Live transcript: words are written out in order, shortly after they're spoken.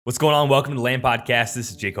What's going on? Welcome to the Land Podcast. This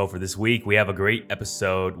is Jake Ho for this week. We have a great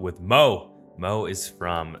episode with Mo. Mo is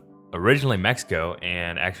from originally Mexico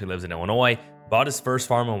and actually lives in Illinois. Bought his first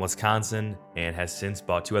farm in Wisconsin and has since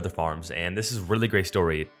bought two other farms. And this is a really great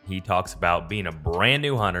story. He talks about being a brand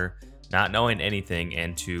new hunter, not knowing anything,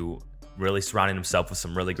 and to really surrounding himself with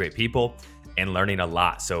some really great people and learning a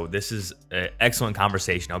lot. So this is an excellent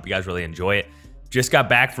conversation. I hope you guys really enjoy it. Just got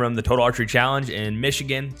back from the Total Archery Challenge in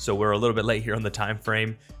Michigan, so we're a little bit late here on the time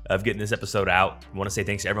frame of getting this episode out. I want to say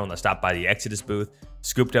thanks to everyone that stopped by the Exodus booth,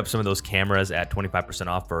 scooped up some of those cameras at 25%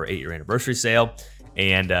 off for our 8-year anniversary sale,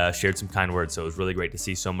 and shared some kind words. So it was really great to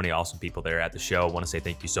see so many awesome people there at the show. I want to say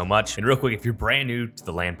thank you so much. And real quick, if you're brand new to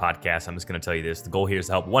the Land Podcast, I'm just going to tell you this. The goal here is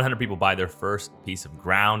to help 100 people buy their first piece of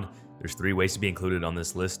ground. There's 3 ways to be included on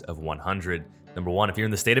this list of 100. Number 1, if you're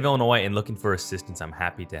in the state of Illinois and looking for assistance, I'm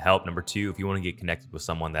happy to help. Number 2, if you want to get connected with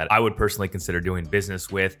someone that I would personally consider doing business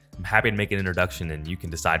with, I'm happy to make an introduction and you can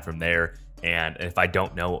decide from there. And if I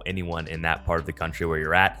don't know anyone in that part of the country where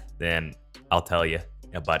you're at, then I'll tell you.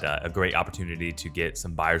 But a great opportunity to get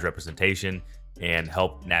some buyer's representation and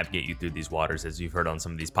help navigate you through these waters. As you've heard on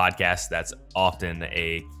some of these podcasts, that's often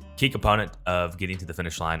a key component of getting to the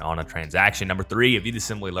finish line on a transaction. Number 3, if you just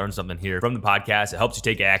simply learn something here from the podcast, it helps you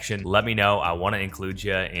take action, let me know. I want to include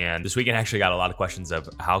you. And this weekend actually got a lot of questions of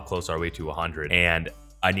how close are we to 100? And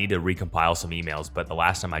I need to recompile some emails, but the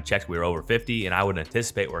last time I checked, we were over 50, and I would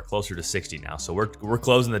anticipate we're closer to 60 now. So we're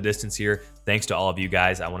closing the distance here. Thanks to all of you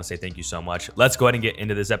guys. I want to say thank you so much. Let's go ahead and get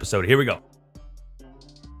into this episode. Here we go.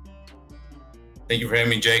 Thank you for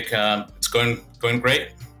having me, Jake. It's going great.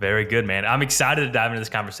 Very good, man. I'm excited to dive into this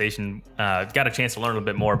conversation. Got a chance to learn a little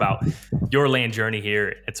bit more about your land journey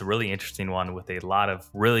here. It's a really interesting one with a lot of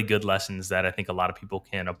really good lessons that I think a lot of people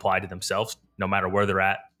can apply to themselves, no matter where they're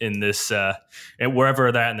at in this, and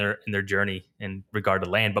wherever they're at in their journey in regard to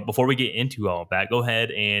land. But before we get into all of that, go ahead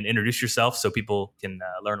and introduce yourself so people can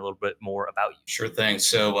learn a little bit more about you. Sure thing.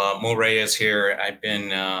 So Mo Reyes here. I've been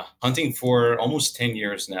hunting for almost 10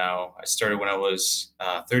 years now. I started when I was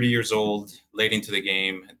 30 years old, late into the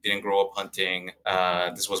game. Didn't grow up hunting.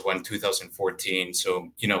 This was when 2014. So,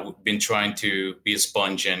 been trying to be a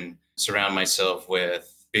sponge and surround myself with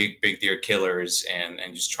big deer killers and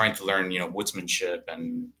just trying to learn, woodsmanship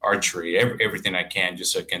and archery, everything I can,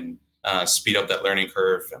 just so I can speed up that learning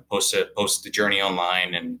curve and post the journey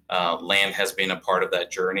online. And land has been a part of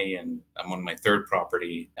that journey. And I'm on my 3rd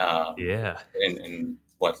property. In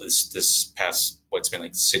what this past, it's been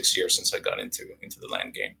like 6 years since I got into the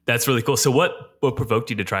land game. That's really cool. So what provoked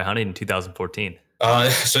you to try hunting in 2014?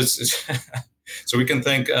 So we can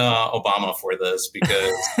thank Obama for this,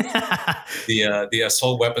 because the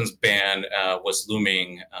assault weapons ban was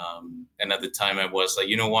looming. And at the time I was like,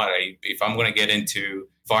 you know what, if I'm going to get into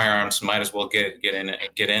firearms, might as well get in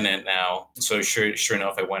it now. So sure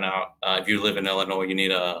enough, I went out. If you live in Illinois, you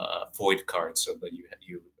need a FOID card so that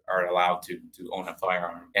you are allowed to own a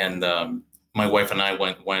firearm. And my wife and I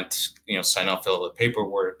went, sign off, fill out the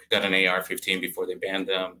paperwork, got an AR-15 before they banned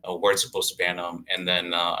them, weren't supposed to ban them. And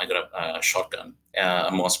then I got a shotgun, a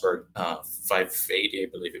Mossberg 580, I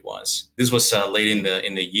believe it was. This was late in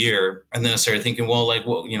the year. And then I started thinking,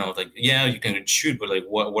 yeah, you can shoot, but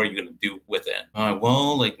what are you going to do with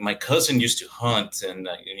it? My cousin used to hunt, and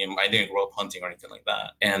I didn't grow up hunting or anything like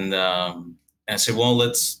that. And I said, well,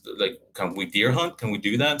 let's can we deer hunt? Can we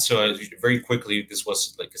do that? So very quickly, this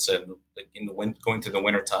was, like I said, going to the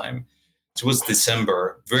winter time. So it was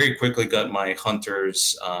December. Very quickly got my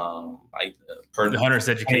hunter's the hunter's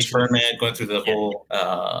education permit, going through the whole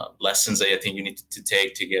lessons that I think you need to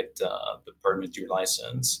take to get the permit, your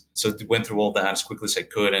license. So went through all that as quickly as I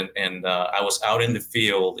could, and I was out in the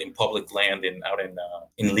field in public land out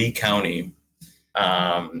in Lee County.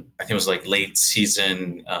 I think it was like late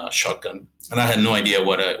season shotgun, and I had no idea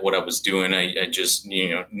what I was doing. I just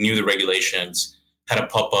knew the regulations, had a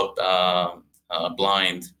pop up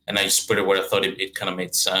blind, and I just put it where I thought it kind of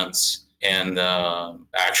made sense. And I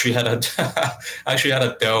actually had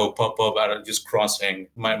a doe pop up out of just crossing.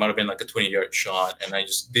 Might have been like a 20-yard shot, and I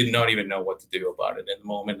just did not even know what to do about it in the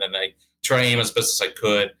moment. And I try to aim as best as I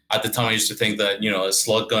could. At the time, I used to think that a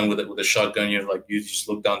slug gun with a shotgun, you just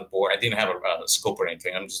look down the board. I didn't have a scope or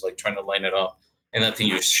anything. I'm just trying to line it up, and that thing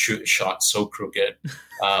just shot so crooked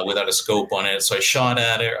without a scope on it. So I shot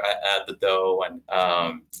at it, at the doe,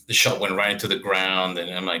 and the shot went right into the ground.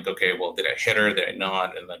 And I'm like, okay, well, did I hit her? Did I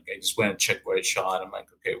not? And I just went and checked where I shot. I'm like,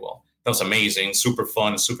 okay, well, that was amazing, super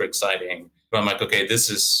fun, super exciting. But I'm like, okay, this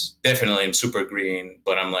is definitely, I'm super green,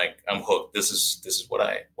 but I'm hooked. This is what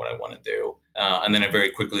I want to do. And then I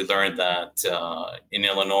very quickly learned that in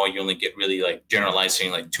Illinois, you only get really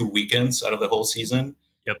generalizing 2 weekends out of the whole season.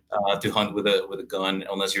 Yep. to hunt with a gun,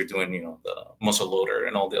 unless you're doing the muzzle loader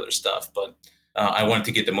and all the other stuff. But I wanted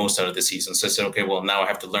to get the most out of the season, so I said, okay, well now I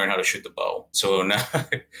have to learn how to shoot the bow. So now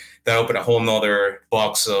that opened a whole nother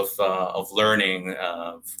box of learning,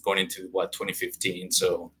 going into 2015.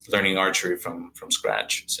 So learning archery from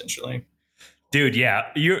scratch essentially. Dude, yeah,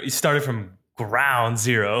 you started from ground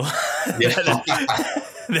zero. Yeah.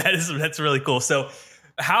 That's really cool. So,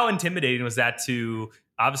 how intimidating was that to?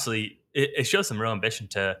 Obviously, it shows some real ambition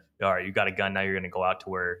to. All right, you got a gun now. You're going to go out to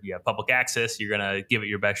where you have public access. You're going to give it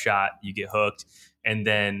your best shot. You get hooked, and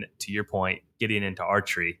then to your point, getting into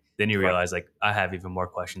archery. Then you Right. realize, like, I have even more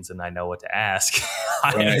questions than I know what to ask.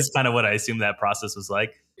 Right. That's kind of what I assume that process was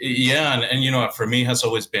like. Yeah, and for me, it has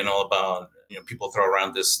always been all about people throw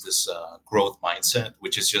around this growth mindset,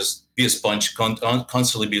 which is just be a sponge,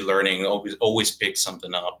 constantly be learning, always pick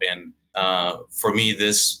something up. And for me,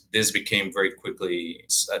 this became very quickly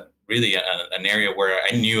really an area where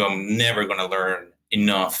I knew I'm never going to learn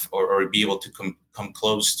enough, or be able to come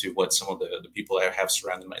close to what some of the people I have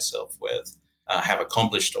surrounded myself with have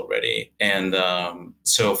accomplished already. And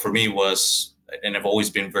so for me was, and I've always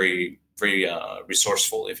been very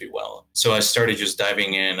resourceful, if you will. So I started just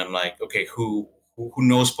diving in. I'm like, okay, who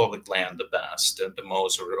knows public land the best, the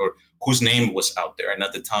most, or whose name was out there? And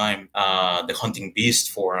at the time, the Hunting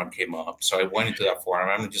Beast forum came up. So I went into that forum.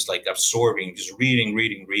 I'm just like absorbing, just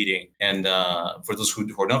reading. And for those who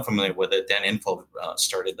are not familiar with it, Dan Infeld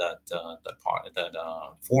started that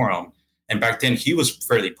forum. And back then he was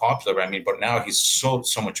fairly popular. I mean, but now he's so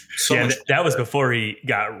much That was before he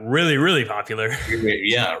got really, really popular.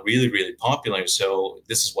 yeah, really popular. So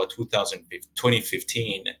this is what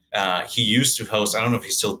 2015. He used to host, I don't know if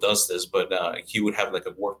he still does this, but he would have like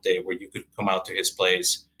a work day where you could come out to his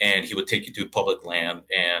place, and he would take you to public land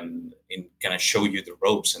and kind of show you the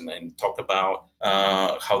ropes, and then talk about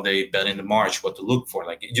how they bet in the march, what to look for.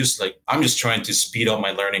 Like, I'm just trying to speed up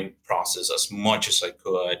my learning process as much as I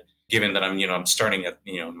could, given that I'm starting at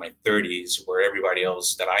my 30s, where everybody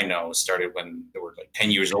else that I know started when they were like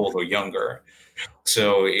 10 years old or younger.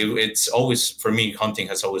 So it's always, for me, hunting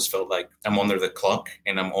has always felt like I'm under the clock,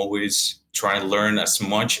 and I'm always trying to learn as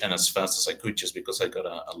much and as fast as I could, just because I got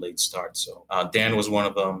a late start. So Dan was one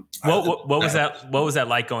of them. What was that? What was that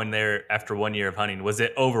like going there after 1 year of hunting? Was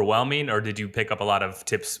it overwhelming, or did you pick up a lot of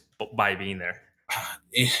tips by being there?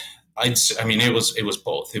 I mean, it was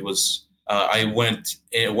both. It was I went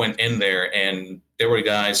in there, and there were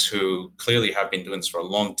guys who clearly have been doing this for a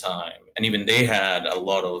long time, and even they had a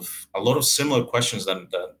lot of similar questions than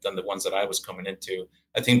the ones that I was coming into.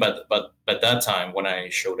 I think, but by that time when I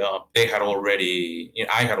showed up, they had already,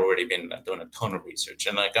 I had already been doing a ton of research,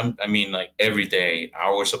 and I mean, like every day,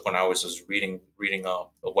 hours upon hours, was reading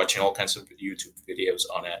up, watching all kinds of YouTube videos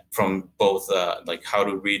on it, from both like how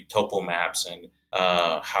to read topo maps, and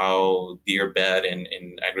how deer bed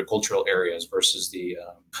in agricultural areas versus the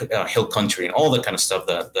hill country, and all that kind of stuff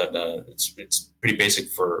that it's pretty basic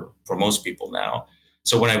for most people now.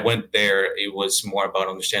 So when I went there, it was more about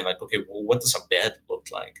understanding, like, okay, well, what does a bed look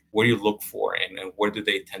like? What do you look for, and where do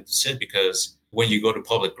they tend to sit? Because when you go to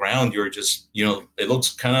public ground, you're just, it looks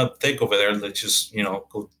kind of thick over there. Let's just,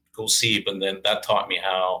 go see. But then that taught me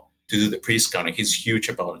how to do the pre-scouting. He's huge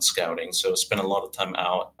about scouting, so I spent a lot of time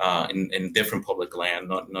out in different public land,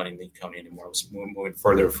 not in Lee County anymore. I was moving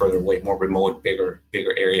further away, more remote, bigger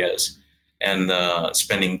areas, and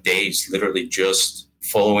spending days literally just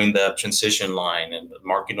following the transition line and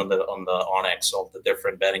marking on the onyx all the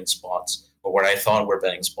different bedding spots, or what I thought were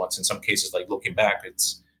bedding spots. In some cases, like looking back,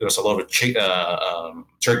 there was a lot of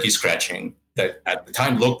turkey scratching that at the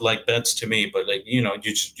time looked like beds to me, but like, you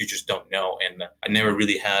just don't know. And I never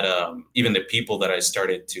really had even the people that I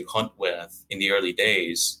started to hunt with in the early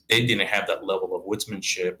days, they didn't have that level of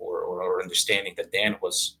woodsmanship or understanding that Dan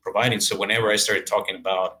was providing. So whenever I started talking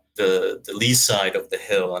about the lee side of the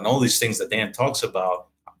hill and all these things that Dan talks about,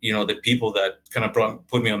 the people that kind of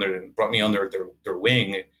brought me under their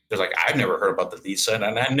wing, they're like, I've never heard about the lee side,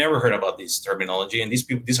 and I've never heard about these terminology. And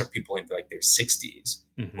these are people in like their 60s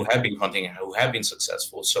who have been hunting, who have been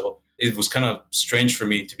successful. So it was kind of strange for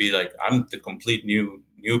me to be like, I'm the complete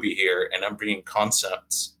newbie here, and I'm bringing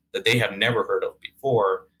concepts that they have never heard of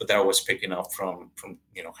before, but that I was picking up from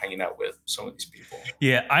hanging out with some of these people.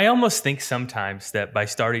 Yeah, I almost think sometimes that by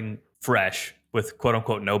starting fresh with quote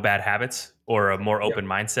unquote no bad habits, or a more open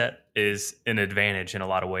mindset, is an advantage in a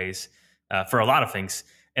lot of ways, for a lot of things.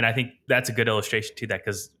 And I think that's a good illustration to that,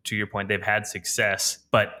 because to your point, they've had success,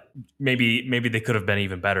 but maybe they could have been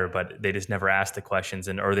even better, but they just never asked the questions,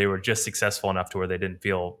 or they were just successful enough to where they didn't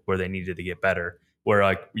feel where they needed to get better. Where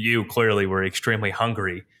like you clearly were extremely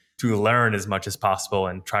hungry learn as much as possible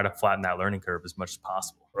and try to flatten that learning curve as much as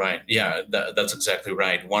possible. Right. Yeah, that's exactly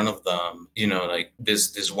right. One of them, like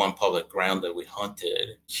this one public ground that we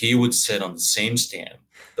hunted, he would sit on the same stand.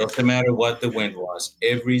 Doesn't matter what the wind was,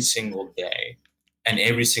 every single day and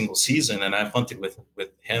every single season. And I've hunted with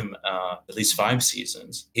him at least 5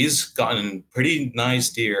 seasons. He's gotten pretty nice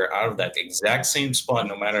deer out of that exact same spot,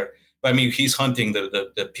 no matter. I mean, he's hunting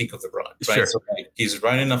the peak of the run, right? Sure. So like, he's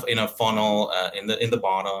right in a funnel in the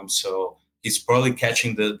bottom. So he's probably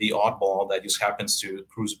catching the oddball that just happens to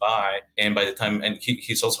cruise by. And by the time, and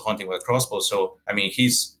he's also hunting with a crossbow. So I mean,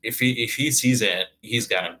 if he sees it, he's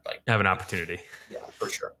gonna like have an opportunity. Yeah, for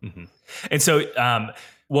sure. Mm-hmm. And so,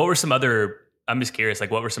 what were some other? I'm just curious, like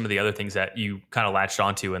what were some of the other things that you kind of latched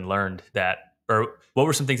onto and learned or what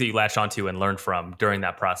were some things that you latched onto and learned from during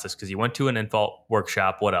that process? Because you went to an infalt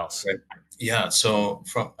workshop. What else? Right. Yeah. So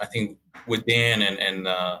I think with Dan and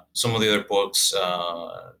some of the other books,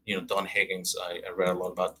 Don Higgins, I read a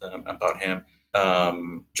lot about him.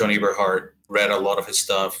 John Eberhard, read a lot of his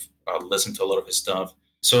stuff, listened to a lot of his stuff.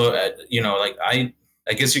 So,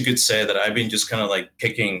 I guess you could say that I've been just kind of like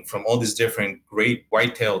picking from all these different great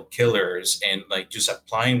whitetail killers and like just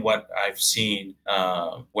applying what I've seen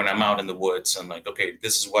when I'm out in the woods. And like, okay,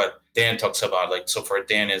 this is what Dan talks about. Like, so for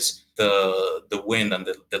Dan is the wind on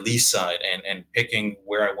the lee side and picking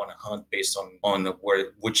where I want to hunt based on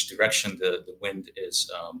which direction the wind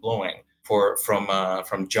is blowing.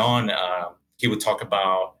 From John, he would talk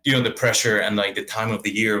about the pressure and like the time of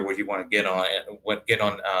the year where you want to get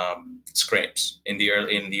on scrapes in the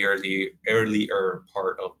earlier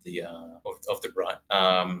part of the rut.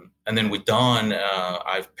 And then with Don,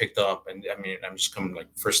 I've picked up, and I mean I'm just coming like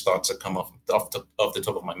first thoughts that come off the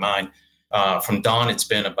top of my mind. From Don, it's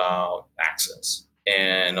been about access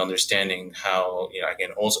and understanding how,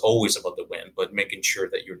 again, also always about the wind, but making sure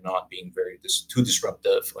that you're not being too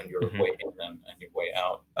disruptive on your way in and your way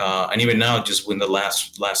out. And even now, just when the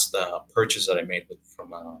last purchase that I made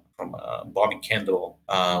from Bobby Kendall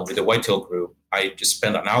with the Whitetail Group, I just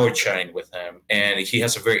spent an hour chatting with him, and he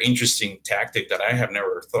has a very interesting tactic that I have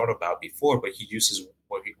never thought about before, but he uses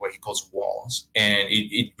what he calls walls. And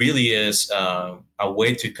it really is a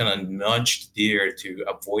way to kind of nudge the deer to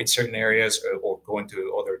avoid certain areas or go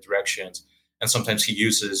into other directions. And sometimes he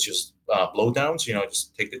uses just blowdowns,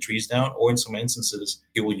 just take the trees down, or in some instances,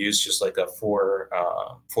 he will use just like a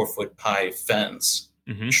 4-foot high fence,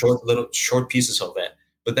 short pieces of it.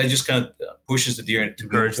 But that just kind of pushes the deer into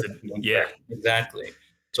yeah, exactly.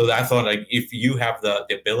 So I thought, like, if you have the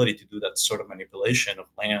ability to do that sort of manipulation of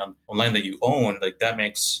land that you own, like that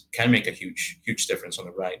can make a huge difference on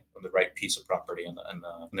the right piece of property and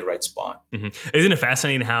in the right spot. Mm-hmm. Isn't it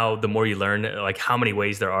fascinating how the more you learn, like how many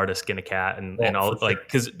ways there are to skin a cat and all, like,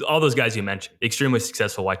 because all those guys you mentioned, extremely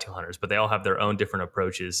successful whitetail hunters, but they all have their own different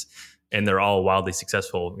approaches, and they're all wildly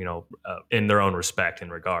successful, in their own respect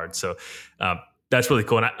and regard. So. That's really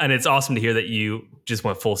cool. And it's awesome to hear that you just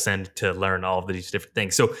went full send to learn all of these different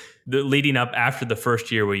things. So leading up after the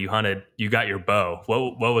first year where you hunted, you got your bow.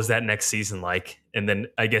 What was that next season like? And then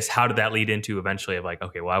I guess, how did that lead into eventually of like,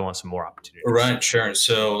 okay, well, I want some more opportunities? Right, sure.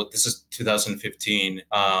 So this is 2015.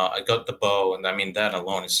 I got the bow, and I mean, that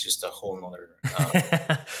alone is just a whole nother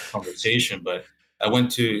conversation. But I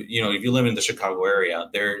went to, if you live in the Chicago area,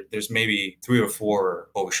 there's maybe 3 or 4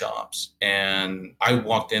 bow shops. And I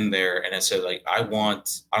walked in there and I said, like, I don't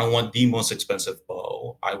want the most expensive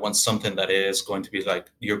bow. I want something that is going to be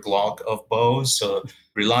like your Glock of bows. So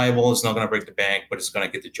reliable, it's not going to break the bank, but it's going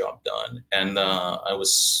to get the job done. And I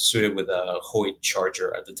was suited with a Hoyt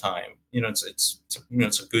Charger at the time. It's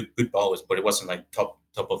a good bow, but it wasn't like top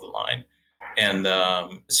of the line. And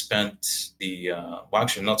spent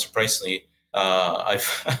actually, not surprisingly,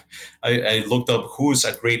 I looked up who's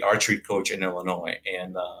a great archery coach in Illinois,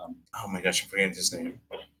 and oh my gosh, I'm forgetting his name.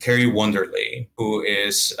 Terry Wonderley, who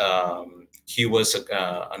is he was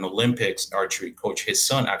an Olympics archery coach. His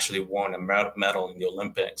son actually won a medal in the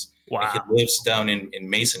Olympics. Wow. And he lives down in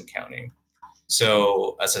Mason County.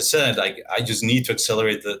 So as I said, like, I just need to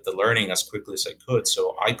accelerate the learning as quickly as I could.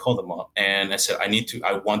 So I called him up and I said,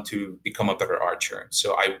 I want to become a better archer.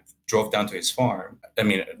 So I drove down to his farm. I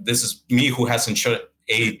mean, this is me who hasn't shot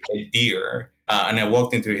a deer. And I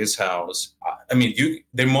walked into his house. I mean,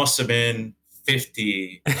 there must have been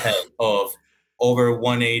 50 head of over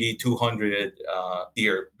 180, 200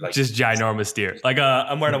 deer, like Just ginormous deer. Like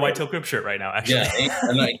I'm wearing a white-tail crib shirt right now, actually. yeah,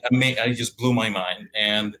 and I just blew my mind.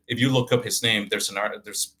 And if you look up his name, there's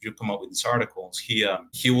you come up with these articles. He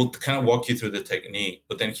will kind of walk you through the technique,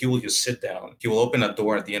 but then he will just sit down. He will open a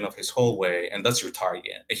door at the end of his hallway, and that's your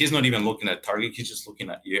target. He's not even looking at target; he's just looking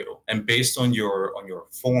at you. And based on your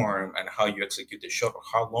form and how you execute the shot, or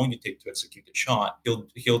how long you take to execute the shot,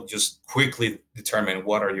 he'll just quickly determine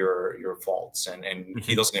what are your faults, and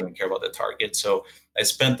he doesn't even care about the target. So I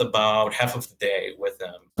spent about half of the day with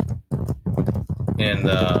him, and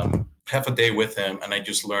half a day with him, and I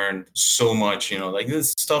just learned so much, like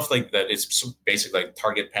this stuff like that. It's so basic, like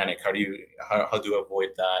target panic. How do you avoid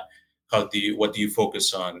that? What do you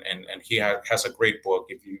focus on? And he has a great book.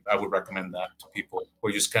 I would recommend that to people who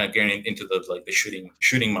are just kind of getting into the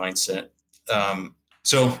shooting mindset.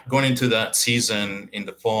 So going into that season in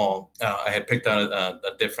the fall, I had picked out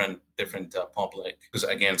a different public, because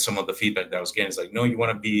again, some of the feedback that I was getting is like, no, you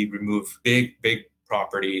want to remove big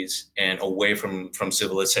properties and away from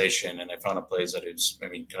civilization. And I found a place that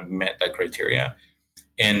kind of met that criteria.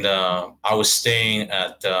 And I was staying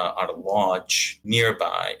at a lodge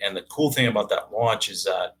nearby. And the cool thing about that lodge is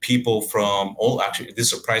that people actually, this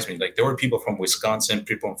surprised me. Like there were people from Wisconsin,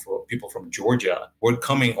 people from Georgia were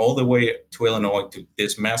coming all the way to Illinois to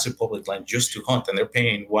this massive public land just to hunt. And they're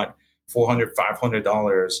paying what, $400,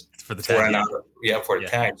 $500 for the tag. For a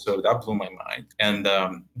tag. So that blew my mind. And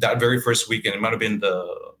that very first weekend, it might have been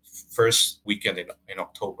the first weekend in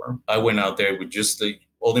October, I went out there with just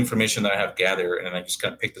all the information that I have gathered, and I just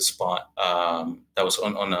kind of picked a spot that was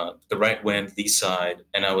on the right wind, east side,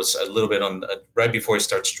 and I was a little bit right before it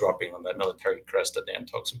starts dropping on that military crest that Dan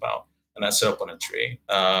talks about. And I set up on a tree.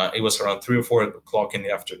 It was around 3 or 4 o'clock in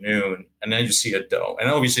the afternoon, and then you see a doe. And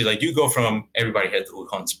obviously, like you go from everybody who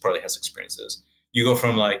hunts probably has experiences. You go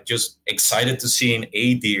from like just excited to seeing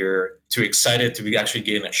a deer to excited to be actually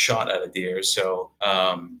getting a shot at a deer. So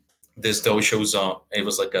this doe shows up. It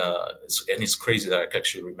was like and it's crazy that I can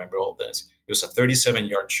actually remember all this. It was a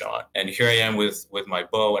 37-yard shot, and here I am with my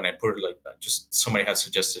bow, and I put it like just somebody had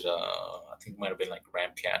suggested. I think it might have been like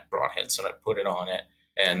Ramcat broadhead, so I put it on it,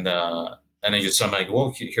 and I'm like,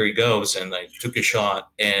 well, here he goes, and I took a shot,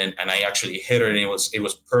 and I actually hit her, and it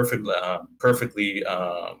was perfectly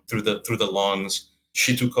through the lungs.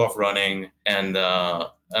 She took off running, and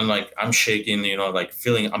like I'm shaking, like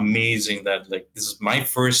feeling amazing that like this is my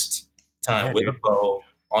first time with a bow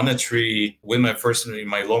on a tree with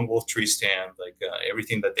my lone wolf tree stand, like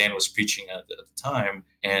everything that Dan was preaching at the time,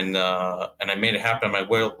 and I made it happen.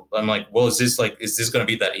 I'm like, well, is this going to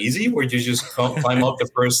be that easy, where you just climb up the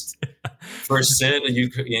first sit and you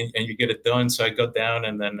get it done? So I got down,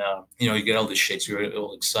 and then you get all the shakes, you're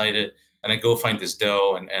all excited. And I go find this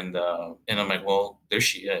doe, and I'm like, well, there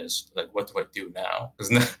she is. Like, what do I do now?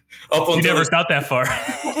 Because you never got that far.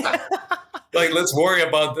 Like, let's worry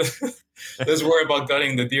about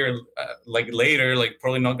gutting the deer like later. Like,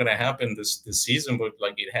 probably not going to happen this season, but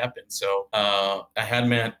like it happened. So I had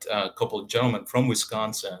met a couple of gentlemen from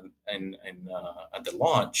Wisconsin and at the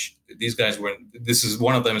lodge. These guys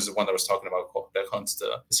one of them is the one that I was talking about that hunts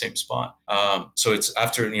the same spot. So it's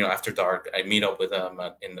after dark. I meet up with them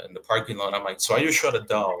in the parking lot. I'm like, so I just shot a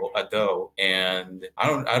doe, and I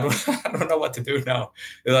don't know what to do now.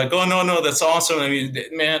 They're like, oh no, that's awesome. I mean,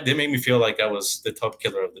 man, they made me feel like I was the top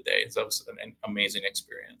killer of the day. So that was an amazing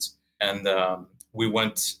experience. And we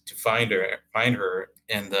went to find her,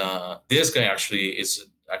 and this guy actually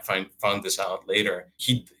found this out later.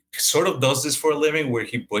 He sort of does this for a living, where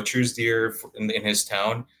he butchers deer in his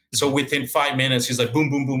town. So within 5 minutes, he's like, boom,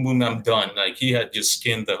 boom, boom, boom, I'm done. Like he had just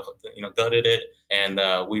skinned gutted it, and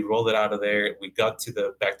we rolled it out of there. We got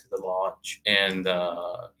back to the lodge, and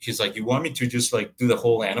he's like, you want me to just like do the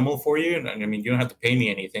whole animal for you? And I mean, you don't have to pay me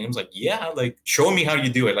anything. I was like, yeah, like show me how you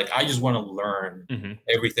do it. Like I just want to learn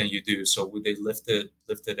everything you do. So they lifted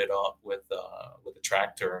it up with the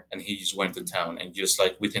tractor, and he just went to town, and just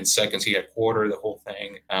like within seconds, he had quartered the whole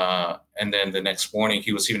thing. And then the next morning,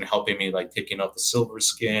 he was even helping me like taking off the silver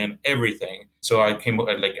skin, everything. So I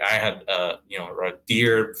had a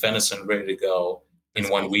deer venison ready to go in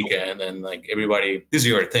one weekend. And like everybody, this is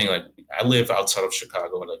your thing. Like I live outside of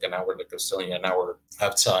Chicago, like an hour, like Australia, an hour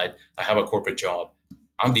outside. I have a corporate job.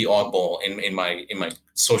 I'm the oddball in my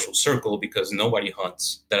social circle, because nobody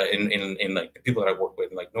hunts. That in like the people that I work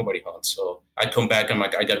with, like nobody hunts. So I come back, I'm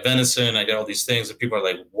like, I got venison, I got all these things, and people are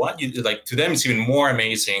like, what? You like, to them it's even more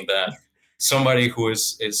amazing that somebody who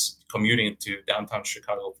is commuting to downtown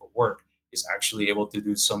Chicago for work is actually able to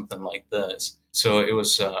do something like this. So it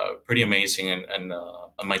was pretty amazing, and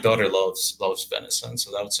my daughter loves venison,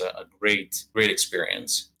 so that was a great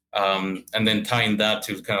experience. And then tying that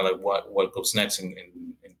to kind of like what goes next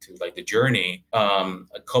into like the journey.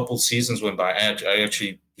 A couple seasons went by. I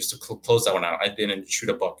actually, just to close that one out, I didn't shoot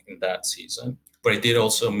a buck in that season. But I did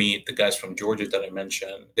also meet the guys from Georgia that I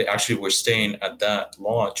mentioned. They actually were staying at that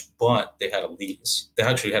lodge, but they had a lease. They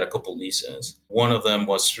actually had a couple leases. One of them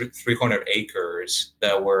was 300 acres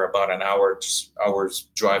that were about an hour's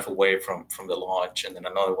drive away from the lodge, and then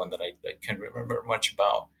another one that I can't remember much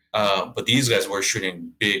about. But these guys were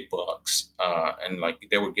shooting big bucks, and like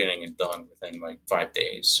they were getting it done within like 5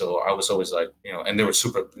 days. So I was always like, and they were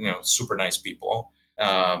super nice people.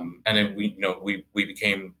 And then we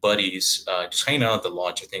became buddies, just hanging out at the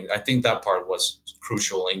lodge. I think that part was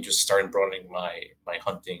crucial in just starting broadening my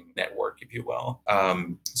hunting network, if you will.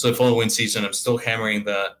 So the following season, I'm still hammering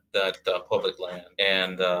that public land,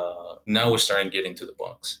 and now we're starting to get into the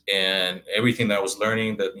bucks and everything that I was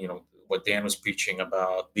learning, that what Dan was preaching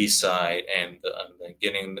about east side and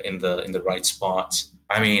getting in the right spots.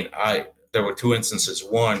 I mean, there were two instances.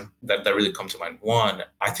 One that really come to mind. One,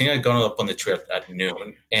 I think I got up on the tree at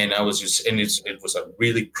noon, and I was just, and it was a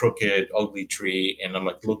really crooked, ugly tree, and I'm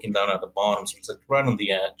like looking down at the bottom, so it's like right on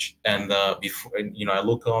the edge. And I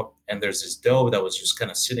look up, and there's this doe that was just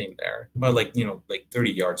kind of sitting there, about like 30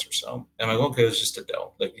 yards or so. And I'm like, okay, it's just a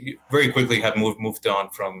doe. Like, very quickly had moved on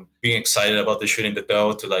from being excited about the shooting the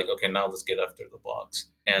doe to like, okay, now let's get after the bucks.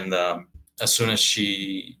 And as soon as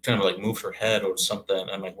she kind of like moved her head or something,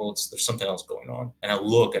 I'm like, well, there's something else going on. And I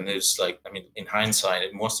look, and there's like, I mean, in hindsight,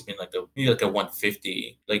 it must have been maybe like a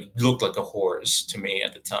 150, like looked like a horse to me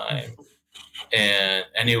at the time.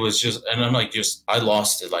 And it was just, and I'm like, I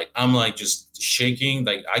lost it. Like, I'm like just shaking.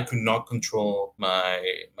 Like, I could not control my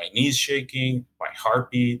knees shaking, my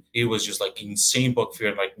heartbeat. It was just like insane buck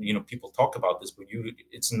fear. Like, people talk about this, but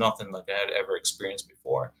it's nothing like I had ever experienced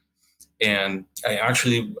before. And I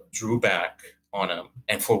actually drew back on him.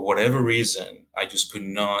 And for whatever reason, I just could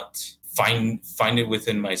not find it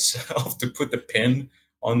within myself to put the pin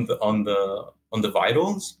on the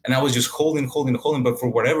vitals. And I was just holding. But for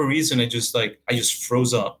whatever reason, I just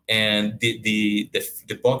froze up. And the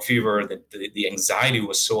buck fever, the anxiety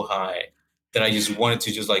was so high that I just wanted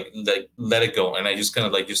to just like let it go. And I just kind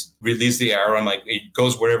of like just release the arrow, and like it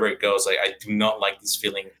goes wherever it goes. Like, I do not like this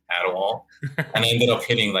feeling at all. And I ended up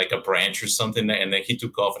hitting like a branch or something, and then he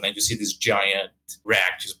took off, and I just see this giant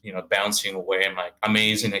rack just bouncing away. I'm like,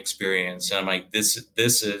 amazing experience. And I'm like, this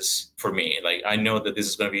is for me. Like, I know that this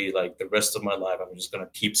is going to be like the rest of my life. I'm just going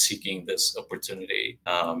to keep seeking this opportunity,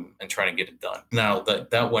 and trying to get it done. Now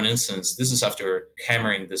that one instance, this is after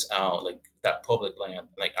hammering this out, like that public land.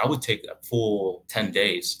 Like, I would take a full 10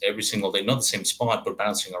 days every single day, not the same spot, but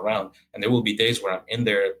bouncing around. And there will be days where I'm in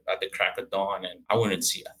there at the crack of dawn and I wouldn't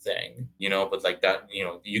see a thing, but like that,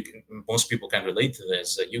 most people can relate to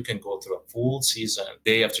this, that you can go through a full season,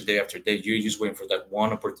 day after day after day. You're just waiting for that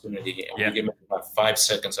one opportunity. And you get about 5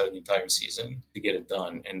 seconds out of the entire season to get it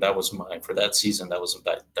done. And that was for that season, that was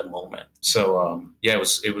that moment. So,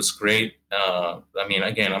 it was great. I mean,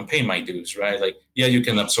 again, I'm paying my dues, right? Like, you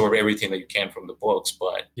can absorb everything that you can from the books,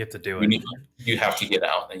 but you have to do it. You have to get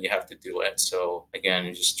out and you have to do it. So again,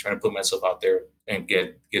 you're just trying to put myself out there and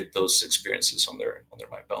get those experiences under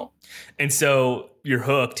my belt. And so you're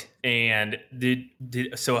hooked. And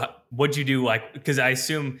so what'd you do? Like, because I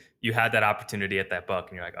assume you had that opportunity at that buck,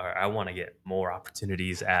 and you're like, all right, I want to get more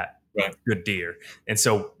opportunities at good deer. And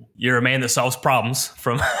so you're a man that solves problems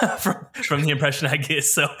from the impression I get.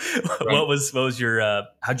 So what was your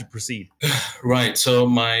how'd you proceed? Right. So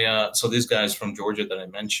so these guys from Georgia that I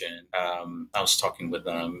mentioned, I was talking with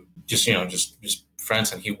them, just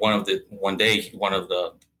friends, and one of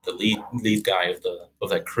the lead guy of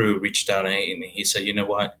that crew reached out, and he said, you know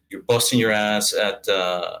what, you're busting your ass at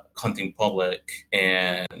hunting public,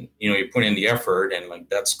 and you're putting in the effort, and like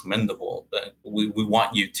that's commendable, but we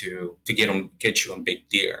want you to get you on big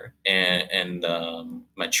deer and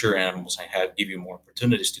mature animals, and give you more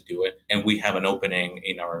opportunities to do it. And we have an opening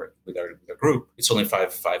with our group. It's only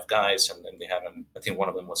five guys, and then they haven't, I think one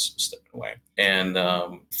of them was stepping away. And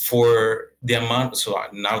for the amount, so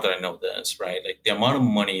now that I know this, right, like the amount of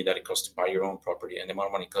money that it costs to buy your own property, and the amount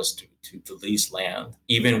of money it costs to lease land,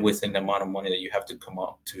 even within the amount of money that you have to come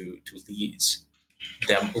up to lease,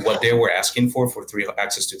 what they were asking for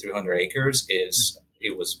access to 300 acres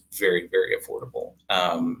it was very, very affordable.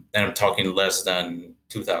 And I'm talking less than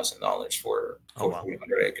 $2,000 for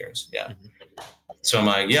 300 acres. Yeah. Mm-hmm. So I'm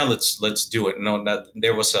like, yeah, let's do it. No, that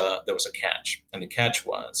there was a catch, and the catch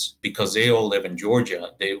was because they all live in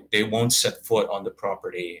Georgia, they won't set foot on the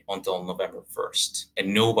property until November 1st,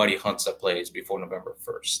 and nobody hunts the place before November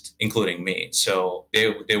 1st, including me. So they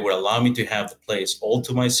would allow me to have the place all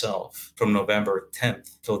to myself from November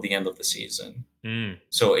 10th till the end of the season. Mm.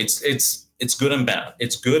 So it's good and bad.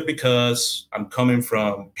 It's good because I'm coming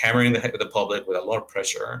from hammering the public with a lot of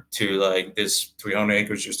pressure to like this 300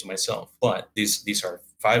 acres just to myself. But these are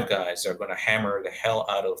five guys that are going to hammer the hell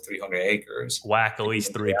out of 300 acres. Whack at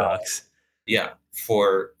least $3. Yeah,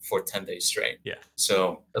 for 10 days straight. Yeah.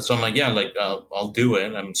 So I'm like, yeah, like I'll do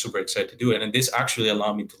it. I'm super excited to do it. And this actually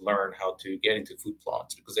allowed me to learn how to get into food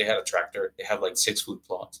plots because they had a tractor. They have like 6 food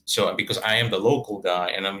plots. So because I am the local guy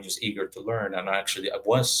and I'm just eager to learn. And I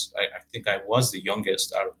think I was the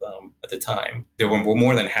youngest out of them at the time. They were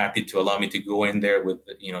more than happy to allow me to go in there with,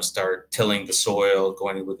 start tilling the soil,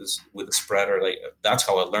 going in with a spreader. Like that's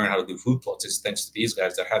how I learned how to do food plots, is thanks to these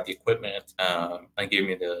guys that had the equipment and gave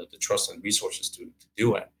me the trust and resources to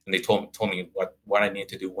do it. And they told me what I need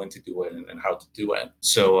to do, when to do it, and how to do it.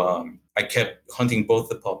 So I kept hunting both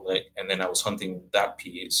the public, and then I was hunting that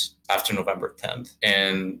piece after November 10th.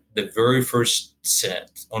 And the very first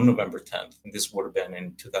set on November 10th, and this would have been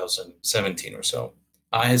in 2017 or so,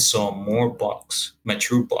 I saw more bucks,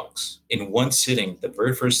 mature bucks, in one sitting the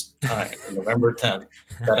very first time on November 10th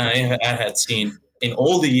that I had seen in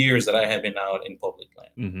all the years that I had been out in public land.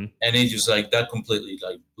 Mm-hmm. And it just like that completely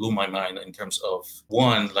like blew my mind in terms of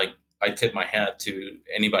one, like I tip my hat to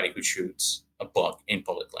anybody who shoots a buck in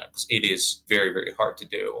public land because it is very, very hard to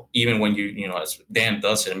do. Even when as Dan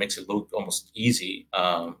does it, it makes it look almost easy,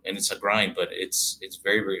 and it's a grind, but it's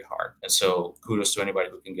very, very hard. And so kudos to anybody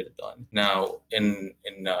who can get it done. Now in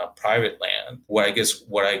private land, what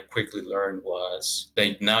I quickly learned was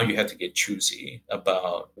that now you have to get choosy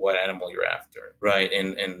about what animal you're after, right?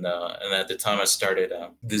 And at the time I started,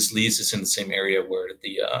 this lease is in the same area where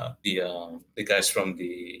the guys from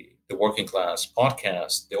the Working Class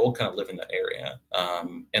podcast, they all kind of live in that area.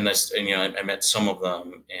 I met some of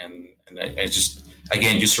them, and I just,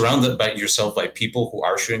 again, you're surrounded by yourself by people who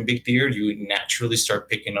are shooting big deer. You naturally start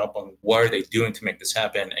picking up on what are they doing to make this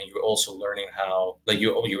happen, and you're also learning how, like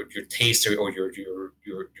your taste or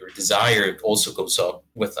your desire also goes up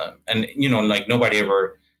with them. And like nobody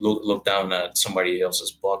ever look down at somebody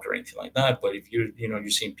else's buck or anything like that. But if you're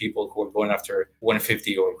seeing people who are going after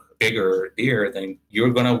 150 or bigger deer, then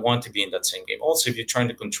you're gonna want to be in that same game. Also, if you're trying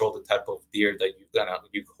to control the type of deer that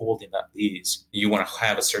you hold in that lease, you want to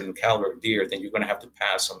have a certain caliber of deer, then you're gonna have to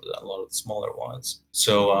pass on a lot of the smaller ones.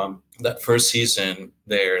 So that first season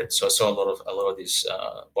there, so I saw a lot of these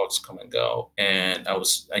bucks come and go, and I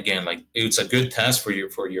was, again, like, it's a good test for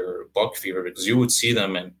your buck fever, because you would see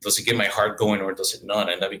them and does it get my heart going or does it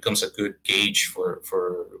not, and that becomes a good gauge for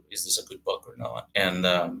is this a good buck or not. And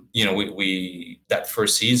we that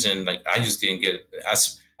first season, like, I just didn't get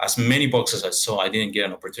as many bucks as I saw. I didn't get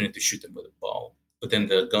an opportunity to shoot them with a bow. But then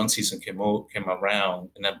the gun season came around,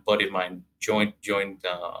 and that buddy of mine joined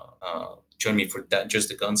me for that, just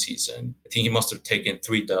the gun season. I think he must have taken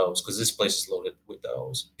 3 does, because this place is loaded with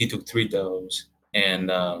does. He took 3 does,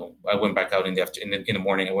 and I went back out in the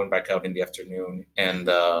morning. I went back out in the afternoon, and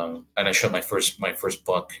I shot my first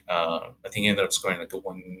buck. I think he ended up scoring like a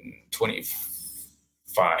 125.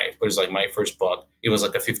 But it was like my first buck. It was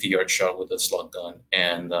like a 50-yard shot with a slug gun,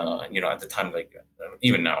 and at the time, like,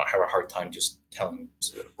 even now, I have a hard time just telling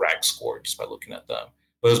the rack score just by looking at them.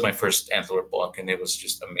 But it was my first antler buck, and it was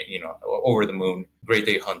just, over the moon. Great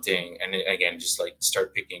day hunting, and again, just like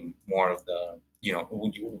start picking more of the,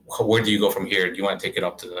 where do you go from here? Do you want to take it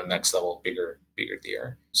up to the next level, bigger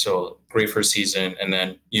deer? So great first season, and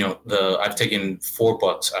then I've taken 4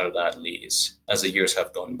 bucks out of that lease as the years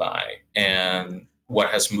have gone by, and what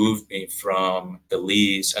has moved me from the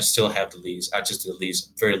lease, I still have the lease, I just did the lease,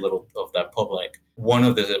 very little of that public.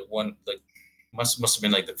 Must have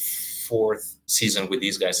been like the 4th season with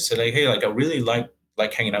these guys. I said, like, hey, like, I really like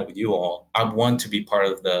hanging out with you all. I want to be part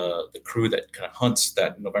of the crew that kind of hunts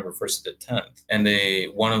that November 1st to the 10th. And the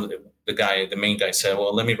main guy said,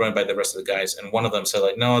 well, let me run by the rest of the guys. And one of them said,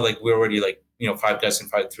 like, no, like, we're already, like, 5 guys in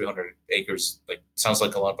 300 acres, like, sounds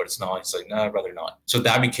like a lot, but it's not. He's like, no, I'd rather not. So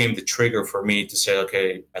that became the trigger for me to say,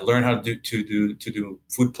 okay, I learned how to do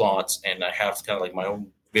food plots, and I have kind of like my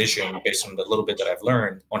own vision based on the little bit that I've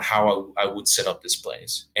learned on how I would set up this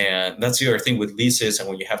place. And that's the other thing with leases, and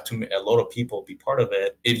when you have a lot of people be part of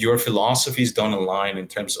it, if your philosophies don't align in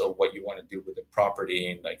terms of what you want to do with the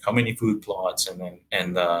property, and like how many food plots, and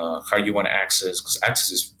how you want to access, because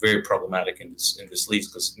access is very problematic in this lease,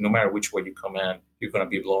 because no matter which way you come in, you're going to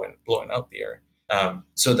be blowing out there.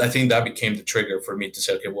 So I think that became the trigger for me to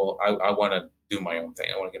say, okay, well, I want to do my own thing.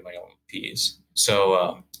 I want to get my own piece.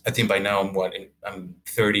 So I think by now I'm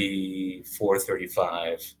 34,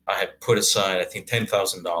 35. I had put aside, I think,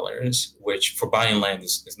 $10,000, which for buying land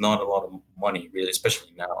is not a lot of money, really,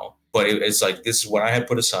 especially now. But it's like, this is what I had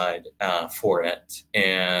put aside for it.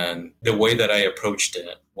 And the way that I approached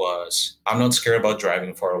it was, I'm not scared about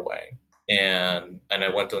driving far away. And I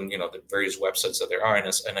went on, the various websites that there are,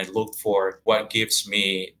 and I looked for what gives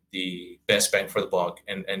me the best bang for the buck,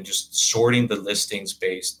 and just sorting the listings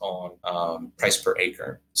based on price per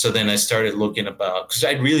acre. So then I started looking about, because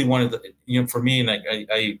I really wanted, for me, and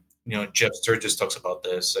I Jeff Sturgis talks about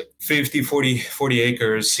this, like 50, 40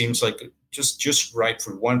 acres seems like just right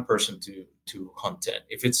for one person to hunt it,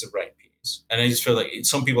 if it's the right piece. And I just feel like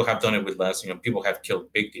some people have done it with less. People have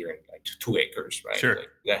killed big deer in like 2 acres, right? Sure. Like,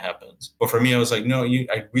 that happens. But for me, I was like, no,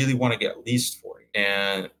 I really want to get at least 40.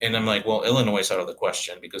 And I'm like, well, Illinois is out of the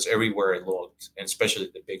question, because everywhere I looked, and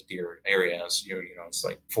especially the big deer areas, it's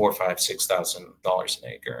like $4,000, $5,000, $6,000 an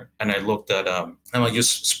acre. And I looked at I'm like,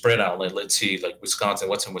 just spread out. Like, let's see, like Wisconsin,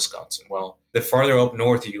 what's in Wisconsin? Well, the farther up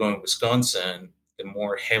north you go in Wisconsin, the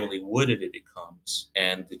more heavily wooded it becomes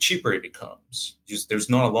and the cheaper it becomes. Just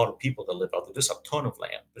there's not a lot of people that live out there. There's a ton of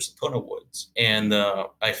land. There's a ton of woods. And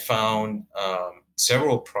I found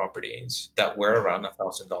several properties that were around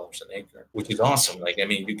 $1,000 an acre, which is awesome. Like, I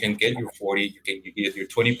mean, you can get your 40, you get your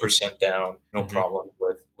 20% down, no problem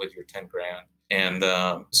with your 10 grand. And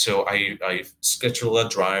so I scheduled a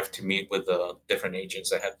drive to meet with the different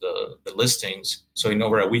agents that had the listings. So in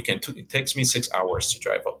over a weekend, it takes me 6 hours to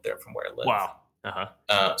drive up there from where I live. Wow.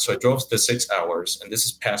 So I drove the 6 hours, and this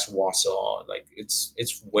is past Wausau. Like, it's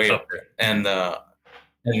way up there. And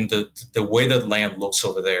the way that land looks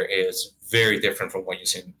over there is very different from what you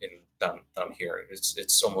see in down here.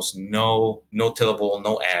 It's almost no tillable,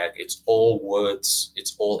 no ag. It's all woods,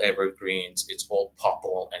 it's all evergreens, it's all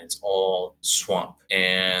popple, and it's all swamp.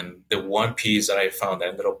 And the one piece that I found that I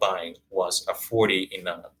ended up buying was a 40 in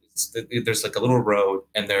there's like a little road,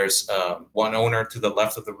 and there's one owner to the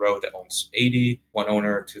left of the road that owns 80, one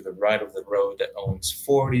owner to the right of the road that owns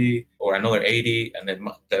 40, or another 80, and then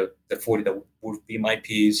the 40 that would be my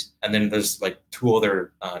piece. And then there's like 2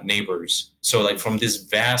 other neighbors. So like from this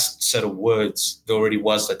vast set of woods, there already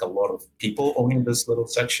was like a lot of people owning this little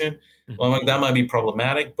section. Well, I'm like, that might be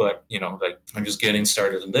problematic, but like, I'm just getting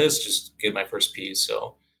started in this, just get my first piece.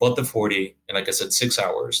 So bought the 40, and like I said, 6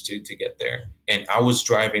 hours to get there. And I was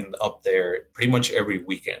driving up there pretty much every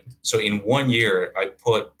weekend. So in 1 year, I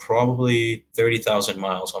put probably 30,000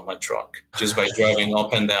 miles on my truck just by driving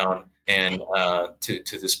up and down and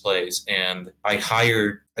to this place. And I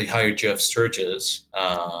hired Jeff Sturgis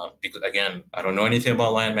because, again, I don't know anything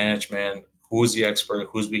about land management. Who's the expert?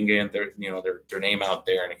 Who's been getting their name out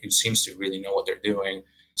there, and who seems to really know what they're doing?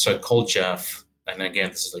 So I called Jeff. And again,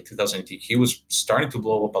 this is like 2018. He was starting to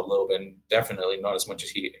blow up a little bit, and definitely not as much as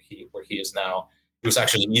he where he is now. It was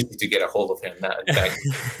actually easy to get a hold of him.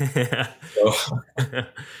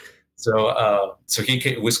 So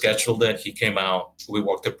we scheduled it. He came out. We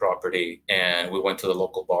walked the property, and we went to the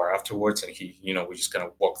local bar afterwards. And we just kind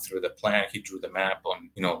of walked through the plan. He drew the map on,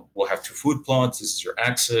 we'll have 2 food plots. This is your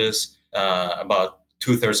access. About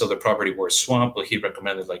 2/3 of the property were swamp, but he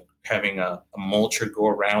recommended like having a mulcher go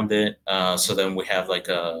around it. So then we have like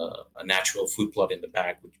a natural food plot in the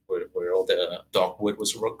back where all the dogwood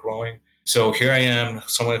was growing. So here I am,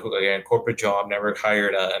 someone who, again, corporate job, never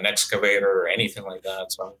hired an excavator or anything like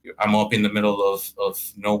that. So I'm up in the middle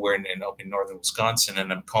of nowhere and up in northern Wisconsin,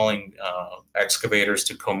 and I'm calling excavators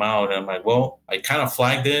to come out. And I'm like, well, I kind of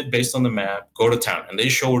flagged it based on the map, go to town. And they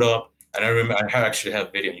showed up. And I remember I actually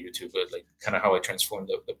have video on YouTube, but like kind of how I transformed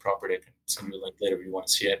the property. I can send you a link later if you want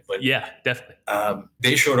to see it. But yeah, definitely.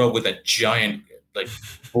 They showed up with a giant like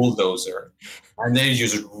bulldozer, and they're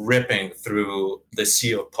just ripping through the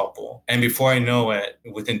sea of popple. And before I know it,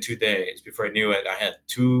 within 2 days, before I knew it, I had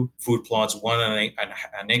 2 food plots, one an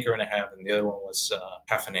acre and a half, and the other one was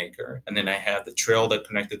half an acre. And then I had the trail that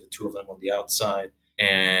connected the 2 of them on the outside.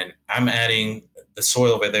 And I'm adding, the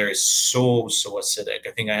soil over there is so acidic.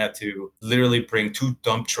 I think I had to literally bring 2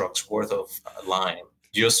 dump trucks worth of lime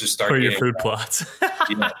just to start for your food plots.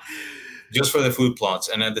 Just for the food plots.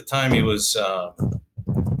 And at the time, it was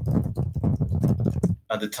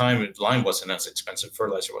lime wasn't as expensive.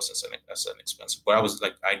 Fertilizer wasn't as expensive. But I was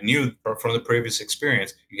like, I knew from the previous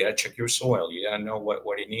experience, you gotta check your soil. You gotta know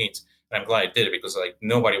what it needs. And I'm glad I did it, because like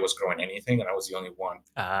nobody was growing anything, and I was the only one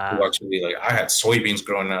who actually, like, I had soybeans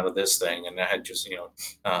growing out of this thing, and I had just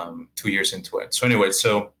 2 years into it. So anyway,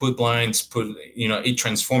 so put blinds, it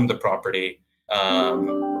transformed the property.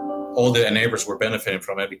 all the neighbors were benefiting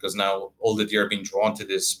from it because now all the deer are being drawn to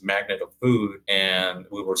this magnet of food, and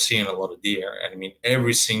we were seeing a lot of deer. And I mean,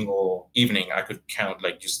 every single evening I could count,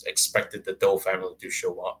 like, just expected the Doe family to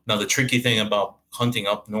show up. Now, the tricky thing about hunting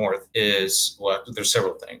up north is, well, there's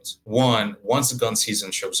several things. One, once the gun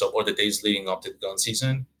season shows up or the days leading up to the gun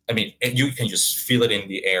season, I mean, you can just feel it in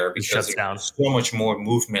the air because there's so much more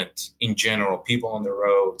movement in general, people on the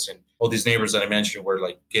roads, and all these neighbors that I mentioned were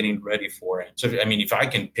like getting ready for it. So, I mean, if I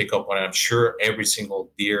can pick up on it, I'm sure every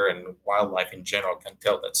single deer and wildlife in general can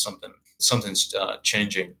tell that something's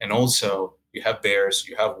changing. And also, you have bears,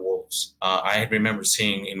 you have wolves. I remember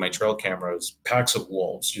seeing in my trail cameras packs of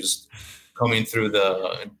wolves just coming through,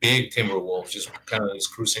 the big timber wolves, just kind of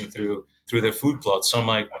just cruising through their food plots. So I'm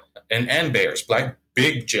like, and bears,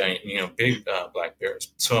 big giant, big black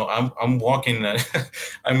bears. So I'm walking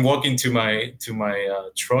I'm walking to my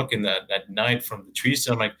truck in at night from the trees.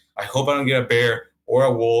 So I'm like, I hope I don't get a bear or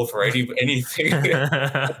a wolf or anything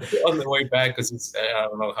on the way back, because I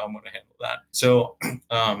don't know how I'm going to handle that. So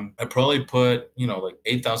I probably put like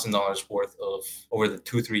 $8,000 worth of, over the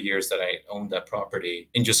 2-3 years that I owned that property,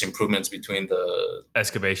 in just improvements between the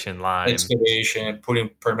excavation, putting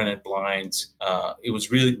permanent blinds. It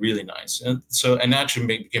was really, really nice. And actually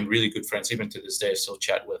became really good friends. Even to this day, I still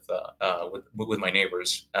chat with my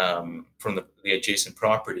neighbors from the adjacent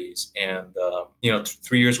properties. And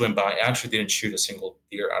 3 years went by. I actually didn't shoot a single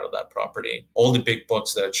deer out of that property. All the big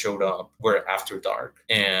bucks that showed up were after dark,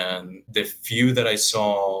 and the few that I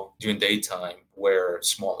saw during daytime were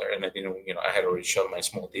smaller. And I didn't, I had already shot my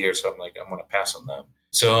small deer, so I'm like, I'm gonna pass on them.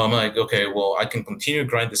 So I'm like, okay, well, I can continue to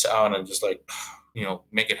grind this out and just like,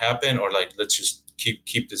 make it happen, or like, let's just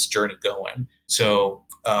keep this journey going. So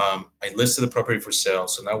I listed the property for sale.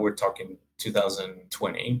 So now we're talking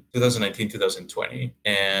 2019, 2020.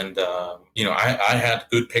 And, I had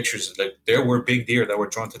good pictures. Like, there were big deer that were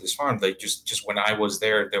drawn to this farm. Like, just when I was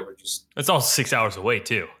there, they were just... It's all 6 hours away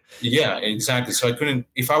too. Yeah, exactly. So I couldn't,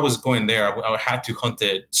 if I was going there, I would have to hunt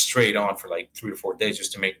it straight on for like 3 or 4 days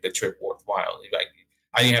just to make the trip worthwhile.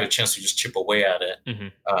 I didn't have a chance to just chip away at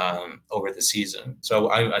it over the season. So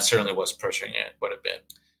I certainly was pressuring it quite a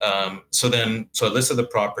bit. So I listed the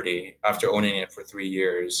property after owning it for 3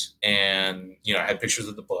 years, and I had pictures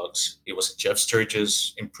of the bugs. It was Jeff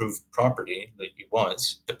Sturge's improved property, like it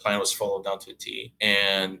was. The plan was followed down to a T,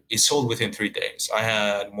 and it sold within 3 days. I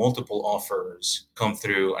had multiple offers come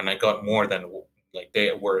through, and I got more than, like,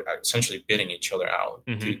 they were essentially bidding each other out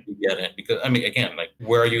to get it. Because, I mean, again, like,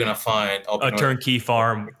 where are you going to find a turnkey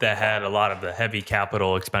farm that had a lot of the heavy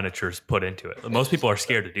capital expenditures put into it? Most people are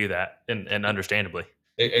scared to do that, and understandably.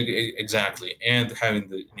 Exactly. And having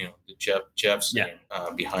the Jeff's name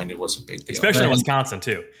behind it was a big deal, especially in Wisconsin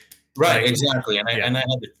too. Right. Exactly. And I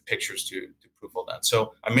had the pictures to prove all that.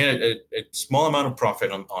 So I made a small amount of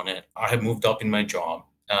profit on it. I had moved up in my job.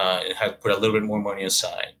 It had put a little bit more money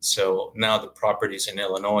aside. So now the properties in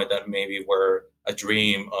Illinois that maybe were a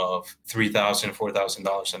dream of $3,000,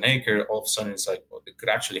 $4,000 an acre, all of a sudden it's like, well, it could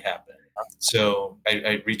actually happen. So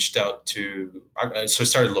I reached out I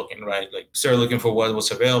started looking, right? Like, started looking for what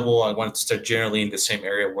was available. I wanted to start generally in the same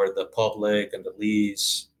area where the public and the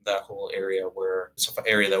lease, that whole area, where it's an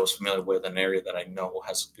area that I was familiar with, an area that I know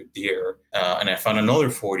has good deer. And I found another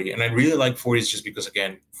 40. And I really like 40s just because,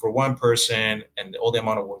 again, for one person and all the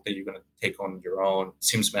amount of work that you're going to take on your own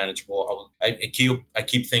seems manageable. I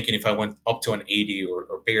keep thinking if I went up to an 80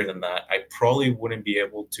 or bigger than that, I probably wouldn't be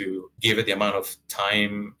able to give it the amount of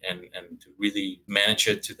time and to really manage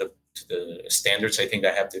it to the standards I think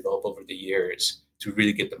I have developed over the years to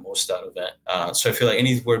really get the most out of it. So I feel like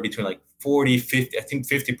anywhere between like 40, 50, I think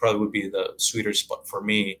 50 probably would be the sweeter spot for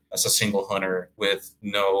me as a single hunter with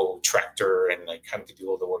no tractor and like having to do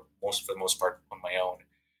all the work for the most part on my own.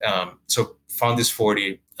 So found this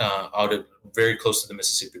 40 out of very close to the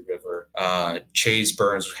Mississippi River. Chase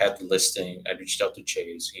Burns had the listing. I reached out to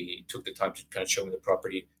Chase. He took the time to kind of show me the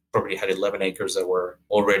property. Property had 11 acres that were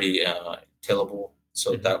already tillable.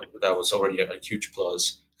 So that was already a huge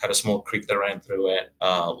plus. Had a small creek that ran through it,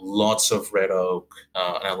 lots of red oak,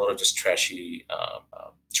 and a lot of just trashy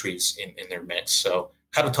trees in their mix. So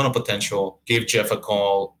had a ton of potential. Gave Jeff a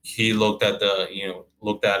call. He looked at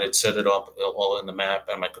it, set it up all in the map.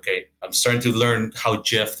 I'm like, okay, I'm starting to learn how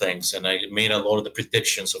Jeff thinks, and I made a lot of the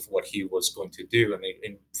predictions of what he was going to do.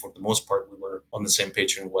 And for the most part, we were on the same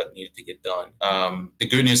page on what needed to get done. The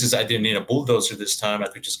good news is I didn't need a bulldozer this time. I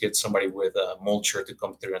could just get somebody with a mulcher to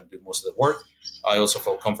come through and do most of the work. I also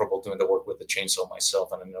felt comfortable doing the work with the chainsaw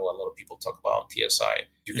myself, and I know a lot of people talk about TSI.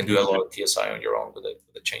 You can do a lot of TSI on your own with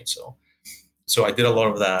a chainsaw. So I did a lot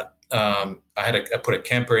of that. I put a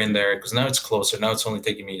camper in there because now it's closer. Now it's only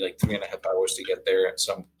taking me like 3.5 hours to get there.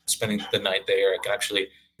 So I'm spending the night there. I can actually,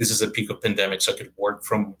 this is a peak of pandemic, so I could work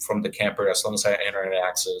from the camper as long as I had internet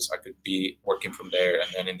access. I could be working from there, and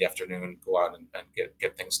then in the afternoon go out and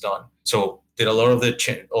get things done. So did a lot of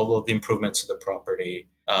all of the improvements to the property.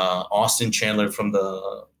 Austin Chandler from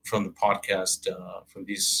the podcast, from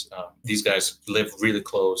these guys live really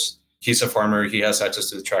close. He's a farmer. He has access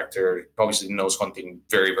to the tractor. Obviously knows hunting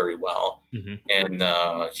very, very well. Mm-hmm. And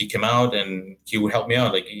he came out and he would help me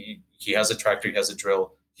out. Like he has a tractor, he has a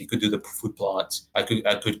drill. He could do the food plots. I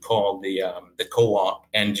could call the co-op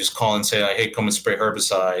and just call and say, like, hey, come and spray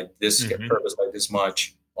herbicide. This Mm-hmm. herbicide this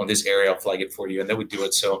much on this area. I'll flag it for you, and they would do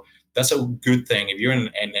it. So that's a good thing if you're in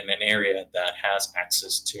an area that has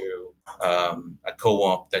access to a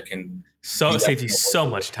co-op that can. So it saves you so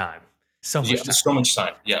much time. So much time. So much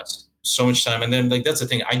time. Yes. So much time. And then like that's the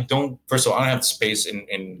thing. First of all, I don't have the space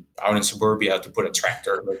out in suburbia to put a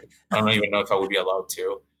tractor. Like, I don't even know if I would be allowed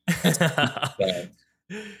to.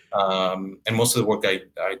 And most of the work I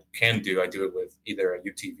can do, I do it with either a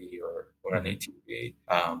UTV or an ATV.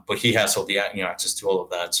 But he has all the access to all of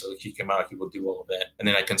that. So he came out, he will do all of that. And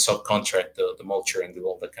then I can subcontract the mulcher and do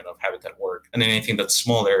all the kind of habitat work. And then anything that's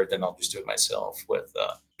smaller, then I'll just do it myself with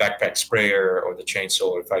backpack sprayer or the chainsaw.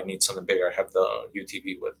 Or if I need something bigger, I have the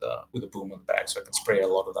UTV with a boom on the back, so I can spray a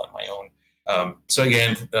lot of that on my own. So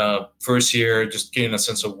again, first year, just getting a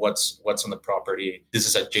sense of what's on the property. This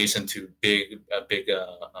is adjacent to a big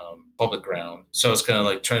public ground, so it's kind of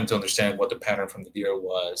like trying to understand what the pattern from the deer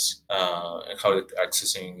was, and how it's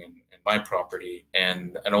accessing and my property,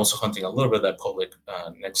 and also hunting a little bit of that public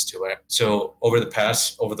next to it. So over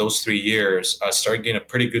those 3 years, I started getting a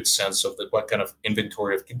pretty good sense of what kind of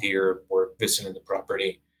inventory of deer were visiting the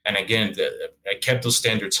property. And again, I kept those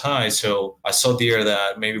standards high. So I saw deer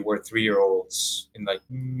that maybe were 3-year-olds in like,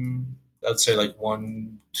 I'd say like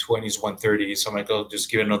 120s, 130s. So I'm like, oh, just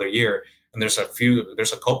give it another year. And there's a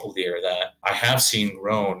couple deer that I have seen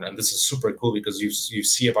grown. And this is super cool because you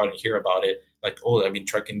see about it and hear about it. Like, oh, I've been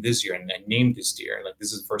tracking this deer and I named this deer. Like,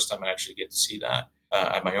 this is the first time I actually get to see that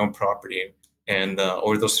at my own property. And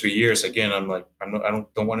over those 3 years, again, I'm like, I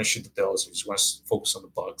don't want to shoot the does. I just want to focus on the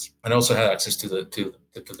bugs. And I also had access to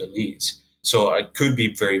the leads, so I could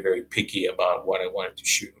be very, very picky about what I wanted to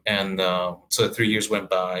shoot. And so 3 years went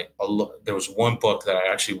by. There was one buck that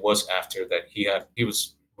I actually was after that he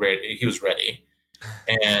was ready,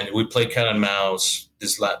 and we played cat and mouse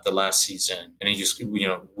the last season, and he just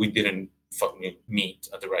we didn't fucking meet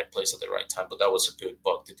at the right place at the right time. But that was a good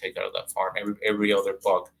buck to take out of that farm. Every other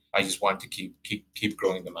buck, I just wanted to keep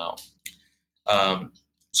growing them out.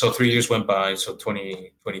 So 3 years went by. So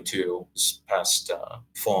 2022, this past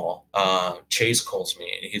fall, Chase calls me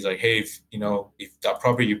and he's like, "Hey, if that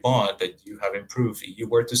property you bought that you have improved, if you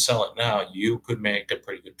were to sell it now, you could make a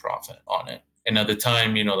pretty good profit on it." And at the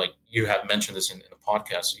time, like you have mentioned this in the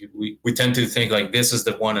podcast, we tend to think like this is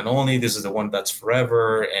the one and only, this is the one that's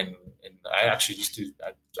forever. And I actually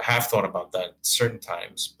I have thought about that certain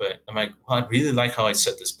times, but I'm like, well, I really like how I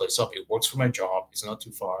set this place up. It works for my job. It's not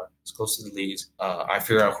too far. It's close to the leads. I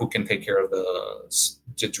figure out who can take care of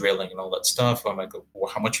the drilling and all that stuff. I'm like,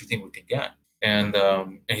 well, how much do you think we can get? And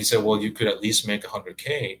he said, well, you could at least make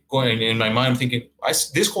 $100K. Going in my mind, I'm thinking,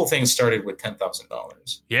 this whole thing started with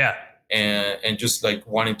 $10,000. Yeah. And just like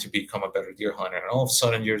wanting to become a better deer hunter. And all of a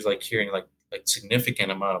sudden you're like hearing like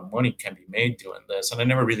significant amount of money can be made doing this. And I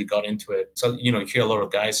never really got into it. So, you hear a lot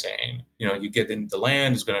of guys saying, you get in the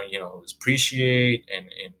land, it's going to, appreciate and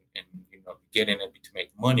get in it to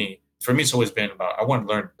make money. For me, it's always been about, I want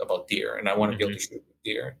to learn about deer and I want to be able to shoot with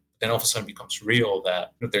deer. Then all of a sudden it becomes real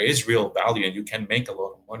that there is real value and you can make a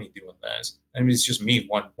lot of money doing this. I mean, it's just me,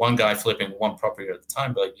 one guy flipping one property at a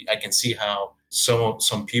time, but I can see how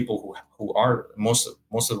some people who are most of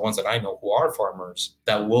the ones that I know who are farmers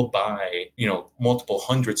that will buy multiple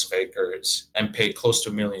hundreds of acres and pay close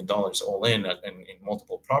to $1 million all in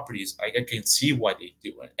multiple properties. I can see why they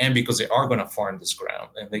do it, and because they are going to farm this ground,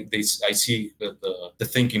 and I see the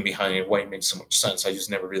thinking behind it, why it makes so much sense. I just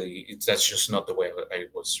never really, that's just not the way I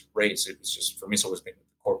was raised. It was just, for me, it's always been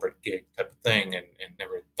a corporate gig type of thing, and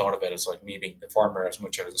never thought of it as like me being the farmer as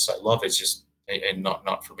much as I love it. It's just and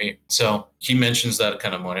not for me. So he mentions that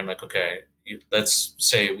kind of money. I'm like, okay, let's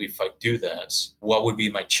say if I do this, what would be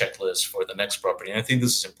my checklist for the next property? And I think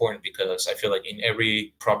this is important because I feel like in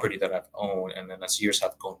every property that I've owned, and then as years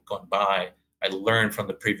have gone by, I learned from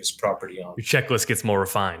the previous property Your checklist gets more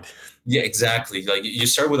refined. yeah, exactly. Like you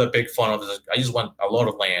start with a big funnel. Like, I just want a lot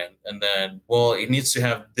of land, and then, well, it needs to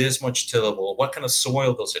have this much tillable. What kind of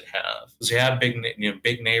soil does it have? Does it have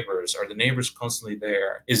big neighbors? Are the neighbors constantly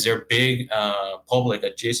there? Is there big public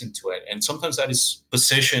adjacent to it? And sometimes that is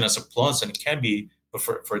positioned as a plus, and it can be. But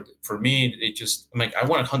for me, it just, I'm like, I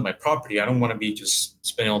want to hunt my property. I don't want to be just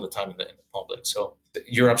spending all the time in the public. So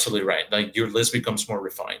you're absolutely right. Like your list becomes more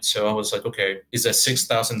refined. So I was like, okay, is that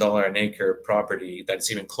 $6,000 an acre property that's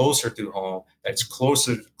even closer to home, that's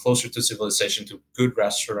closer to civilization, to good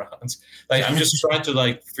restaurants? Like I'm just trying to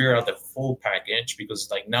like figure out the full package, because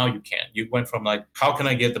like now you can. You went from like, how can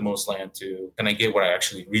I get the most land, to can I get what I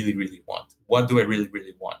actually really, really want? What do I really,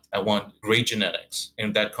 really want? I want great genetics.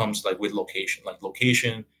 And that comes like with location. Like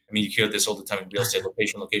location, I mean, you hear this all the time in real estate: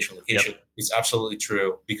 location, location, location. Yep. It's absolutely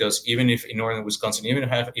true, because even if in northern Wisconsin, even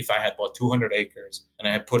if I had bought 200 acres and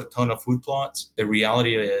I had put a ton of food plots, the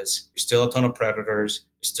reality is there's still a ton of predators,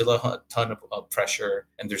 there's still a ton of pressure,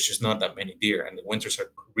 and there's just not that many deer. And the winters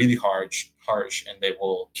are really harsh, and they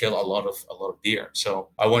will kill a lot of deer. So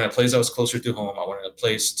I wanted a place that was closer to home. I wanted a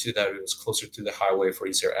place that was closer to the highway for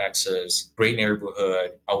easier access. Great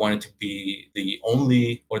neighborhood. I wanted to be the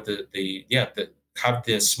only, or have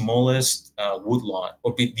the smallest woodlot,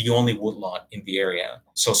 or be the only woodlot in the area.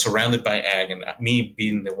 So surrounded by ag, and me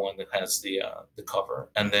being the one that has the cover,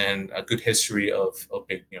 and then a good history of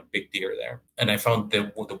big deer there. And I found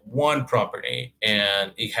the one property,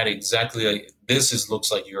 and it had exactly like this.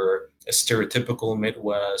 Looks like a stereotypical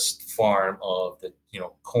Midwest farm of the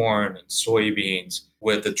corn and soybeans,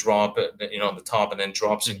 with the drop on the top, and then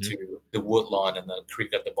drops into the woodlot and the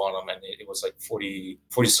creek at the bottom. And it was like 40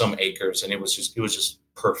 some acres, and it was just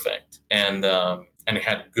perfect. And it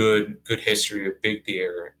had good history of big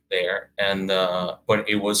deer there. And but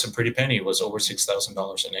it was a pretty penny. It was over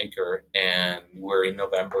 $6,000 an acre, and we're in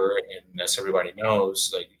November, and as everybody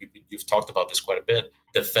knows, like you've talked about this quite a bit,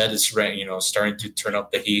 the Fed is starting to turn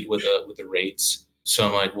up the heat with the rates. So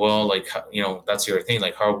I'm like, well, like, that's the other thing.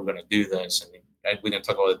 Like, how are we going to do this? And we didn't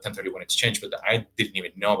talk about the 1031 exchange, but I didn't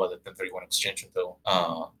even know about the 1031 exchange until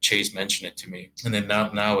Chase mentioned it to me. And then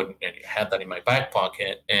now I had that in my back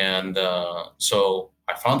pocket. And so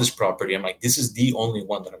I found this property. I'm like, this is the only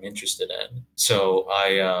one that I'm interested in. So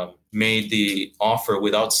I made the offer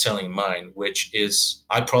without selling mine, which is,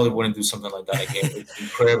 I probably wouldn't do something like that again. It's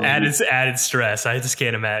incredibly added stress. I just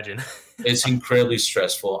can't imagine. It's incredibly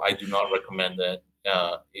stressful. I do not recommend it.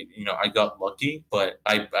 I got lucky, but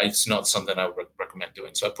it's not something I would recommend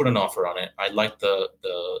doing. So I put an offer on it. I liked the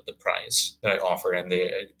price that I offered, and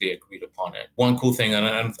they agreed upon it. One cool thing, and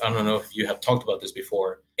I don't know if you have talked about this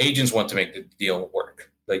before, agents want to make the deal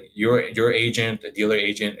work. Like your agent, the dealer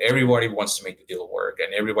agent, everybody wants to make the deal work,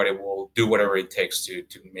 and everybody will do whatever it takes to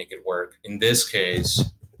make it work. In this case,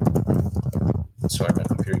 sorry, my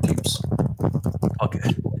computer keeps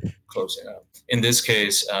closing up. In this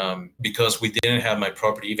case, because we didn't have my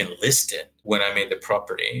property even listed when I made the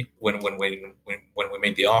property, when we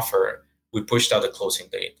made the offer, we pushed out the closing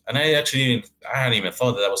date. And I hadn't even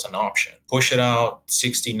thought that was an option. Push it out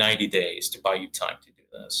 60, 90 days to buy you time to do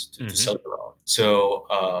this, to sell your own.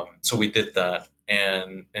 So we did that.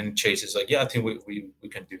 And Chase is like, yeah, I think we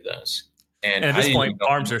can do this. And at this point,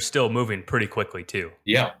 farms are still moving pretty quickly too.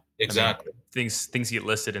 Yeah. Exactly. I mean, things get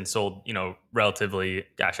listed and sold, relatively,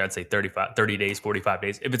 I'd say 30 days, 45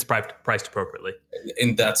 days, if it's priced appropriately.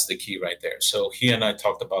 And that's the key right there. So he and I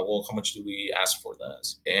talked about, well, how much do we ask for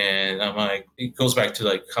this? And I'm like, it goes back to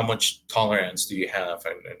like, how much tolerance do you have?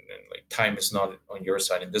 And like, time is not on your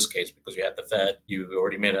side in this case, because you had the Fed, you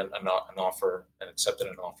already made an offer and accepted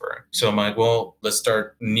an offer. So I'm like, well, let's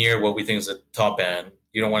start near what we think is the top end.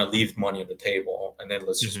 You don't want to leave money on the table, and then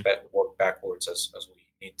let's just work backwards as we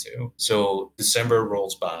need to. So December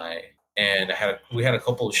rolls by, and we had a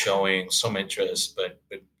couple of showings, some interest, but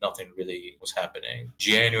nothing really was happening.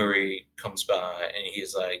 January comes by, and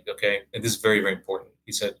he's like, okay, and this is very, very important.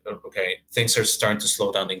 He said, okay, things are starting to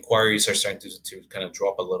slow down. The inquiries are starting to kind of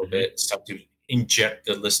drop a little bit. It's time to inject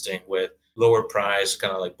the listing with lower price,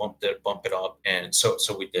 kind of like bump it up. And so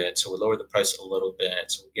we did. So we lowered the price a little bit.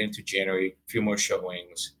 So we get into January, a few more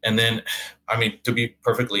showings. And then, I mean, to be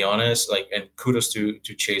perfectly honest, like, and kudos to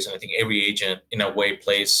Chase, and I think every agent in a way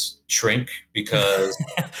plays shrink, because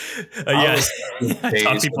talk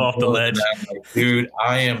people off the ledge. Like, dude,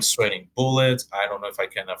 I am sweating bullets. I don't know if I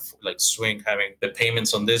can swing having the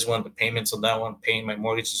payments on this one, the payments on that one, paying my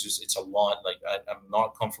mortgage is just, it's a lot. Like I'm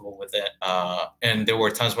not comfortable with it. And there were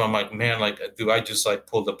times where I'm like, man, like, do I just like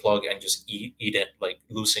pull the plug and just eat it, like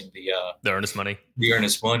losing the earnest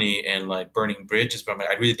money and like burning bridges? But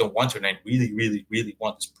I really don't want to, and I really really, really, really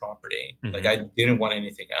want this property. Like, Mm-hmm. I didn't want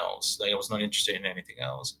anything else. Like, I was not interested in anything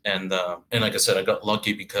else. And like I said, I got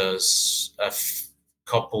lucky because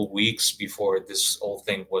couple weeks before this whole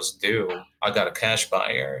thing was due, I got a cash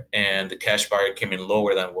buyer, and the cash buyer came in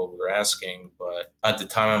lower than what we were asking. But at the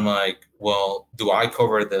time, I'm like, well, do I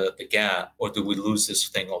cover the gap, or do we lose this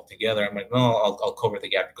thing altogether? I'm like, no, I'll cover the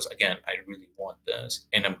gap, because again, I really want this,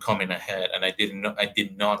 and I'm coming ahead, and I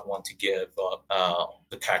did not want to give up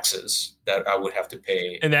the taxes that I would have to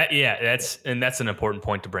pay. And that's an important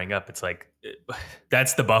point to bring up. It's like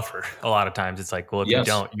that's the buffer. A lot of times, it's like, well, if you Yes,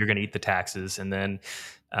 don't, you're going to eat the taxes, and then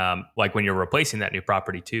like when you're replacing that new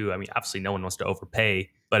property too. I mean, obviously, no one wants to overpay,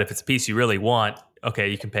 but if it's a piece you really want, okay,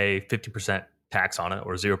 you can pay 50% tax on it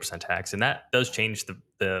or 0% tax, and that does change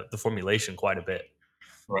the formulation quite a bit.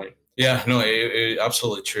 right. Yeah, no,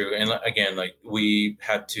 absolutely true. And again, like, we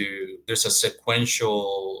had to, there's a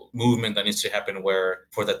sequential movement that needs to happen, where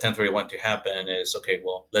for the 1031 to happen is, okay,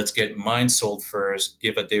 well, let's get mine sold first,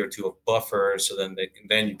 give a day or two of buffer, so then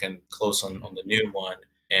you can close on the new one.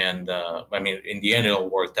 And I mean, in the end, it all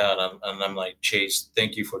worked out. And I'm like, Chase,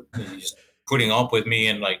 thank you for just putting up with me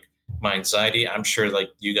and like my anxiety. I'm sure like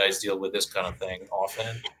you guys deal with this kind of thing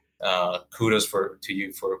often. Kudos to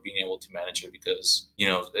you for being able to manage it, because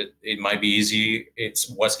it might be easy. It's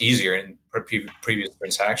what's easier in previous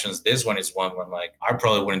transactions. This one is one where I'm like, I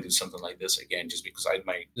probably wouldn't do something like this again, just because I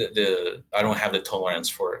don't have the tolerance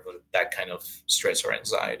for that kind of stress or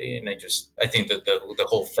anxiety. And I think that the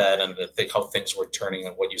whole Fed and how things were turning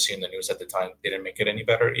and what you see in the news at the time didn't make it any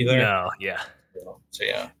better either. No, yeah. So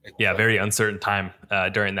yeah, Yeah, very uncertain time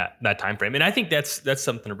during that time frame, and I think that's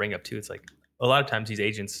something to bring up too. It's like a lot of times these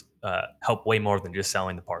agents help way more than just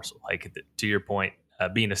selling the parcel. Like to your point,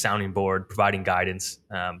 being a sounding board, providing guidance,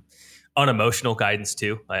 unemotional guidance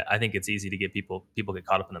too. I think it's easy to get people get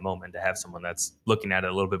caught up in the moment. To have someone that's looking at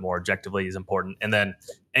it a little bit more objectively is important. And then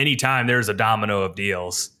anytime there's a domino of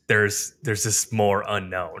deals, there's this more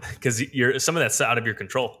unknown, because some of that's out of your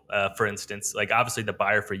control. For instance, like obviously the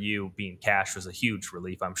buyer for you being cash was a huge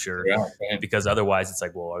relief, I'm sure, yeah. because otherwise it's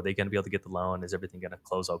like, well, are they going to be able to get the loan? Is everything going to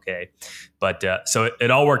close okay? But so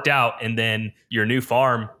it all worked out. And then your new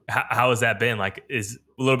farm, how has that been? Like, is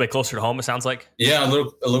a little bit closer to home, it sounds like. Yeah, a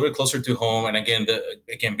little bit closer to home. And again,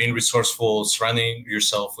 being resourceful, surrounding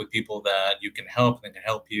yourself with people that you can help and can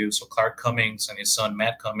help you. So Clark Cummings and his son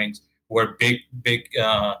Matt Cummings, who are big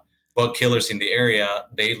bug killers in the area,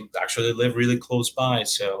 they actually live really close by.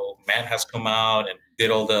 So Matt has come out and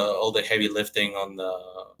did all the heavy lifting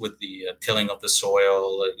with the tilling of the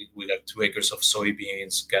soil. We got 2 acres of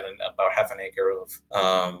soybeans, got about half an acre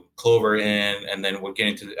of clover in, and then I'm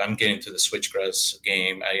getting to the switchgrass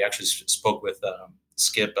game. I actually spoke with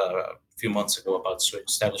Skip a few months ago about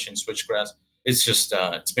establishing switchgrass. It's just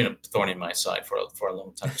it's been a thorn in my side for a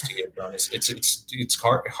long time just to get it done. It's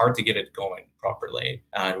hard to get it going properly.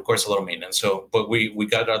 It requires a lot of maintenance. So, but we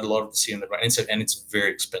got a lot of the seed in the ground, and it's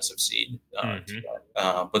very expensive seed.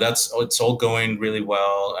 But it's all going really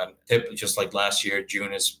well. And just like last year,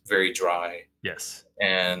 June is very dry. Yes.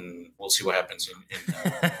 And we'll see what happens in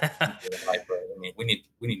I mean, we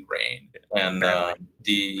need rain. And I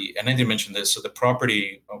didn't mention this. So the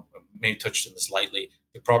property, maybe touched on this lightly.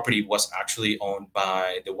 The property was actually owned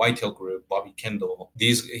by the Whitetail Group, Bobby Kendall.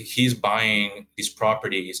 He's buying these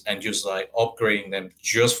properties and just like upgrading them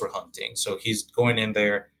just for hunting. So he's going in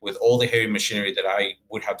there with all the heavy machinery that I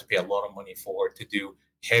would have to pay a lot of money for to do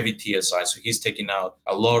heavy TSI. So he's taking out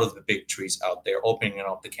a lot of the big trees out there, opening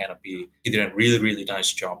up the canopy. He did a really, really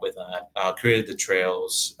nice job with that. Created the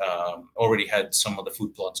trails, already had some of the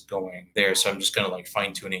food plots going there. So I'm just kind of like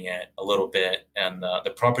fine tuning it a little bit. And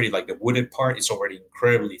the property, like the wooded part, is already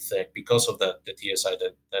incredibly thick because of the TSI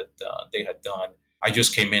that they had done. I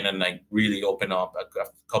just came in and like really opened up a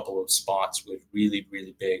couple of spots with really,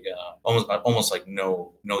 really big, almost like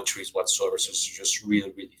no trees whatsoever. So it's just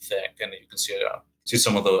really, really thick. And you can see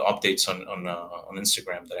some of the updates on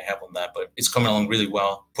Instagram that I have on that, but it's coming along really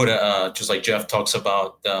well. Just like Jeff talks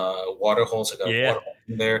about water holes. I got water holes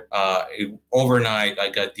in there. Overnight, I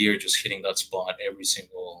got deer just hitting that spot every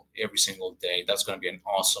single day. That's going to be an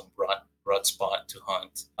awesome rut spot to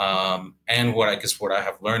hunt. And what I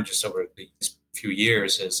have learned just over these few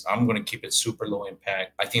years is I'm going to keep it super low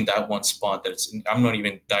impact. I think that one spot I'm not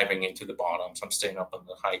even diving into the bottoms. I'm staying up on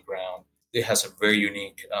the high ground. It has a very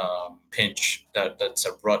unique pinch that's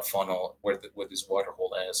a rut funnel where this water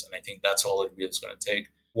hole is. And I think that's all it really is going to take.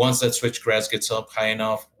 Once that switchgrass gets up high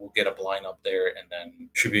enough, we'll get a blind up there, and then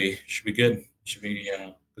should be good. Should be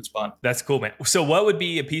a good spot. That's cool, man. So what would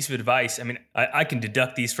be a piece of advice? I mean, I can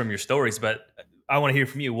deduct these from your stories, but I want to hear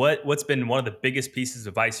from you. What's been one of the biggest pieces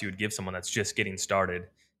of advice you would give someone that's just getting started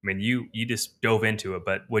I mean, you just dove into it,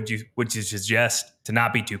 but would you suggest to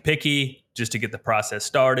not be too picky just to get the process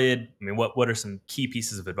started? I mean, what are some key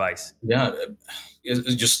pieces of advice? Yeah,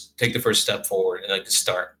 just take the first step forward, like to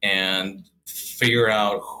start and figure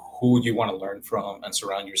out who you want to learn from and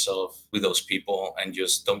surround yourself with those people, and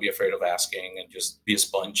just don't be afraid of asking, and just be a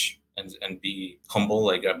sponge, and be humble.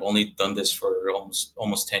 Like, I've only done this for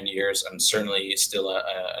almost 10 years. I'm certainly still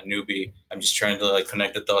a newbie. I'm just trying to like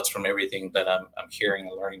connect the dots from everything that I'm hearing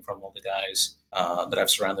and learning from all the guys that I've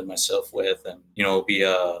surrounded myself with, and be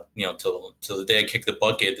till the day I kick the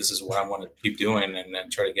bucket. This is what I want to keep doing,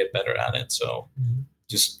 and try to get better at it. So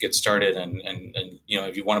just get started, and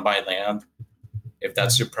if you want to buy land, if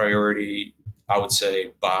that's your priority, I would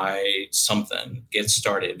say buy something, get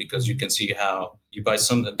started, because you can see how you buy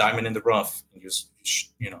some diamond in the rough and just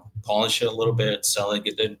polish it a little bit, sell it,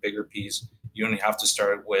 get a bigger piece. You don't have to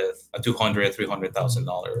start with a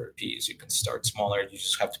 $200,000-$300,000 piece. You can start smaller. You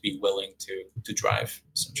just have to be willing to drive,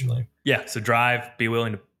 essentially. Yeah. So drive, be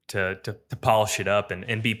willing to polish it up,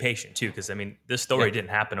 and be patient too. Cause I mean, this story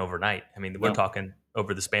didn't happen overnight. I mean, we're talking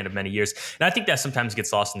over the span of many years. And I think that sometimes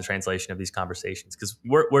gets lost in the translation of these conversations, because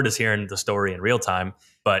we're just hearing the story in real time,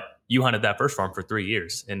 but you hunted that first farm for 3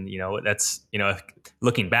 years. And, that's,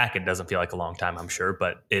 looking back, it doesn't feel like a long time, I'm sure,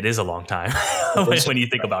 but it is a long time when you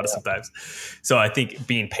think about it sometimes. So I think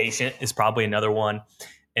being patient is probably another one.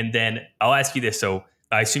 And then I'll ask you this. So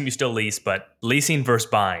I assume you still lease, but leasing versus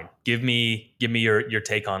buying, give me your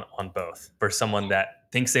take on both. For someone that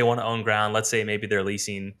thinks they want to own ground, let's say maybe they're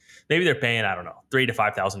leasing, maybe they're paying, I don't know, $3,000 to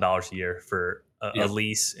 $5,000 a year for a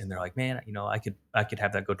lease, and they're like, man, I could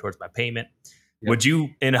have that go towards my payment. Yep. Would you,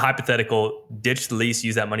 in a hypothetical, ditch the lease,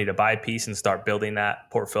 use that money to buy a piece and start building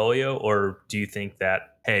that portfolio, or do you think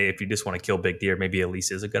that, hey, if you just want to kill big deer, maybe a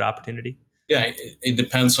lease is a good opportunity? Yeah, it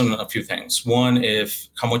depends on a few things. One, if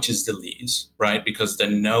how much is the lease, right? Because the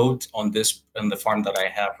note on the farm that I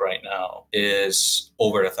have right now is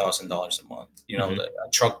over $1,000 a month. A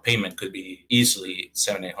truck payment could be easily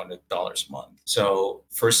 $700-$800 a month. So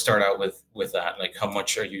first, start out with that. Like, how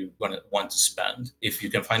much are you going to want to spend? If you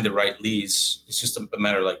can find the right lease, it's just a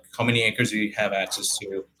matter of like, how many acres do you have access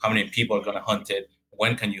to? How many people are going to hunt it?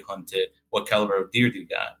 When can you hunt it? What caliber of deer do you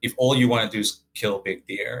got? If all you want to do is kill big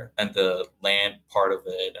deer, and the land part of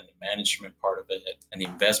it and the management part of it and the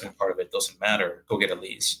investment part of it doesn't matter, go get a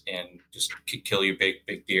lease and just kill your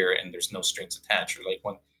big deer, and there's no strings attached. Or like,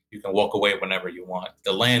 when you can walk away whenever you want.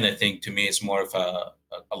 The land, I think, to me, is more of a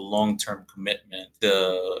long-term commitment.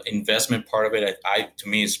 The investment part of it, to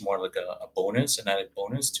me, is more like a bonus, an added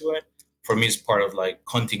bonus to it. For me, it's part of like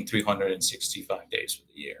hunting 365 days of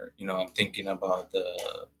the year. I'm thinking about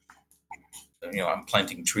I'm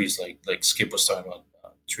planting trees, like Skip was talking about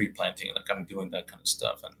tree planting. Like, I'm doing that kind of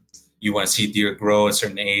stuff. And you want to see deer grow a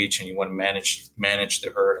certain age, and you want to manage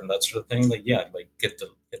the herd and that sort of thing. Like, get the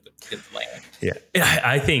land. Yeah,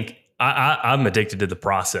 I think I'm addicted to the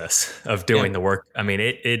process of doing the work. I mean,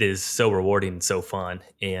 it is so rewarding and so fun,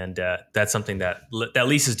 and that's something that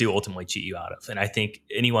leases do ultimately cheat you out of. And I think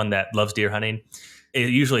anyone that loves deer hunting, it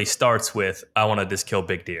usually starts with, I want to just kill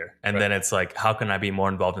big deer. And then it's like, how can I be more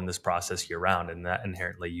involved in this process year round? And that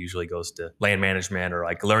inherently usually goes to land management, or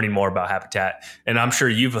like learning more about habitat. And I'm sure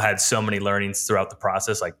you've had so many learnings throughout the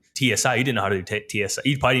process, like TSI. You didn't know how to do TSI.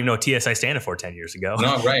 You probably didn't know what TSI standed for 10 years ago.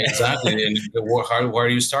 No, right, exactly. And where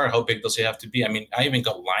do you start? How big does it have to be? I mean, I even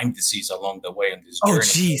got Lyme disease along the way in this journey. Oh,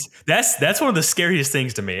 geez. That's one of the scariest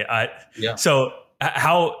things to me. So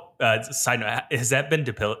how, side note,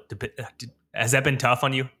 has that been tough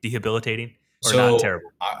on you, debilitating, or not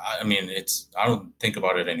terrible? I mean, I don't think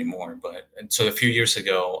about it anymore. So a few years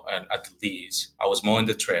ago, at Lee's, I was mowing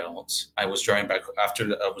the trails. I was driving back after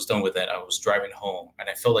I was done with it. I was driving home, and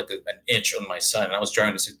I felt like an itch on my side. And I was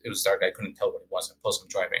driving. It was dark. I couldn't tell what it was. And plus, I'm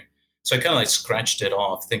driving. So I kind of like scratched it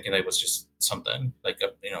off, thinking it was just something like a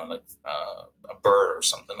bird or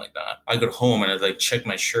something like that. I got home and I like checked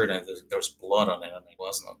my shirt, and there was blood on it. I'm like, well,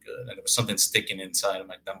 that's not good. And there was something sticking inside. I'm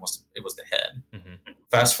like, it was the head. Mm-hmm.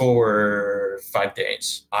 Fast forward 5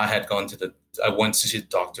 days. I went to see the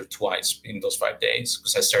doctor twice in those 5 days,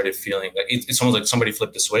 because I started feeling like it's almost like somebody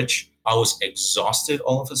flipped the switch. I was exhausted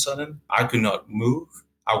all of a sudden. I could not move.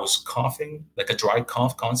 I was coughing, like a dry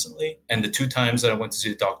cough constantly. And the 2 times that I went to see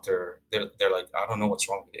the doctor, they're like, I don't know what's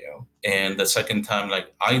wrong with you. And the second time,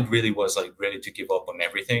 like, I really was like ready to give up on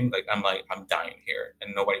everything. Like, I'm dying here,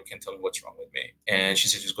 and nobody can tell me what's wrong with me. And she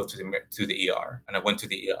said, just go to the ER. And I went to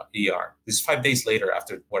the ER. This is 5 days later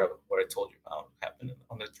after what I told you about happened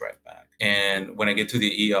on the drive back. And when I get to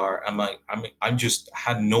the ER, I just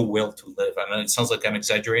had no will to live. And it sounds like I'm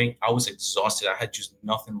exaggerating. I was exhausted. I had just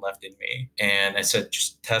nothing left in me. And I said,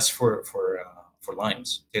 just test for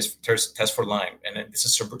limes. Test for Lyme, and then this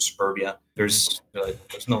is suburbia. There's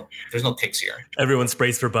no ticks here. Everyone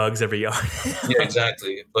sprays for bugs every yard. Yeah,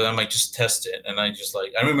 exactly. But I'm like, just test it, and I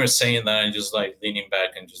remember saying that and just like leaning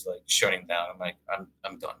back and just like shutting down. I'm like,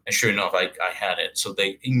 I'm done. And sure enough, I had it. So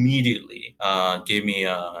they immediately gave me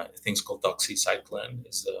things called doxycycline,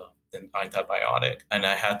 is an antibiotic, and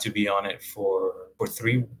I had to be on it for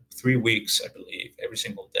 3 weeks, I believe, every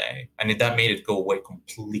single day, and that made it go away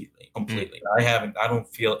completely. I don't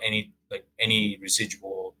feel any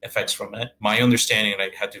residual effects from it. My understanding, and I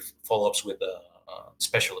had to follow ups with a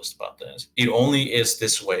specialist about this, it only is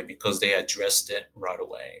this way because they addressed it right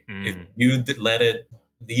away. If you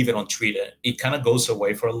leave it untreated, it kind of goes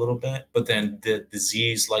away for a little bit, but then the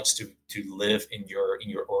disease likes to live in your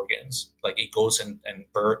organs. Like it goes and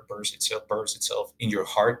burrs itself in your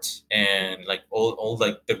heart and like all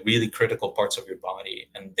like the really critical parts of your body,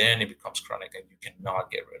 and then it becomes chronic and you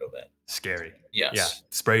cannot get rid of it. Scary. Yes. Yeah.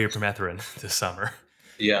 Spray your permethrin this summer.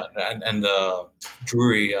 Yeah, and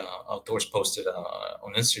Drury Outdoors posted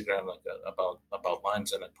on Instagram like about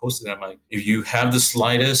lines, and I posted them like, if you have the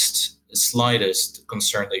slightest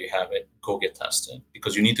concern that you have it, go get tested,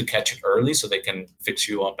 because you need to catch it early so they can fix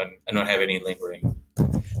you up and not have any lingering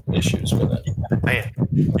issues with it. Man,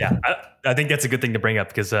 yeah, I think that's a good thing to bring up,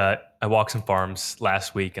 because I walked some farms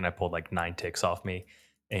last week and I pulled like 9 ticks off me,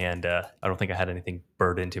 and I don't think I had anything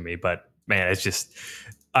burrowed into me, but man,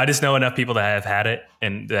 I just know enough people that have had it,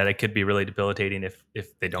 and that it could be really debilitating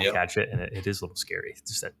if they don't catch it, and it is a little scary. It's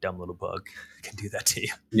just that dumb little bug can do that to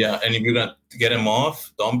you. Yeah, and if you're gonna get them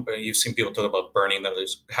off, you've seen people talk about burning them.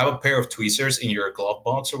 Have a pair of tweezers in your glove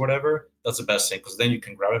box or whatever. That's the best thing, because then you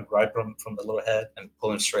can grab it right from the little head and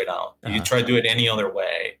pull it straight out. If you try to do it any other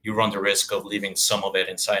way, you run the risk of leaving some of it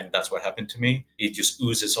inside, and that's what happened to me. It just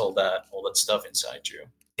oozes all that stuff inside you.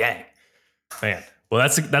 Dang, man. Well,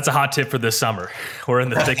 that's a hot tip for this summer. We're in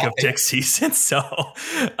the thick of tick season, so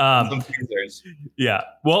yeah.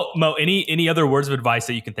 Well, Mo, any other words of advice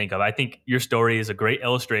that you can think of? I think your story is a great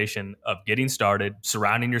illustration of getting started,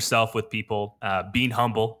 surrounding yourself with people, being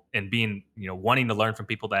humble, and being wanting to learn from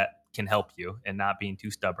people that can help you, and not being too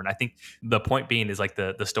stubborn. I think the point being is like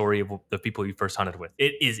the story of the people you first hunted with.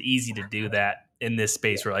 It is easy to do that in this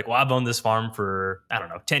space where like, well, I've owned this farm for, I don't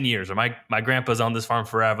know, 10 years, or my grandpa's owned this farm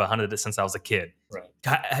forever. I've hunted it since I was a kid.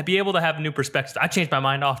 Right. Be able to have new perspectives. I change my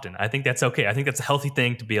mind often. I think that's okay. I think that's a healthy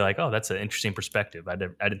thing to be like, oh, that's an interesting perspective. I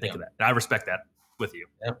didn't think of that. And I respect that with you.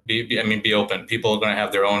 Yeah. Be open. People are going to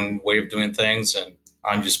have their own way of doing things, and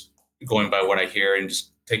I'm just going by what I hear and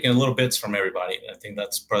just taking a little bits from everybody. I think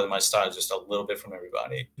that's probably my style, just a little bit from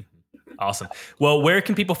everybody. Awesome. Well, where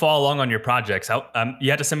can people follow along on your projects?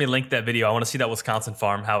 You had to send me a link to that video. I want to see that Wisconsin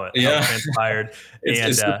farm, how it transpired.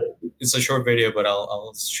 It's a short video, but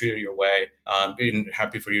I'll shoot it your way. I'm being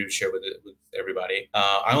happy for you to share with everybody.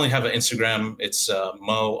 I only have an Instagram. It's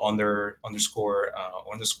Mo underscore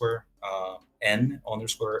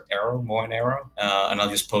N_arrow, Mo and Arrow. And I'll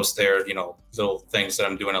just post there, little things that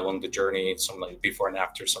I'm doing along the journey, some like before and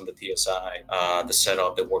after, some of the TSI, the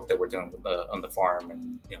setup, the work that we're doing on the farm,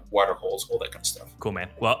 and water holes, all that kind of stuff. Cool, man.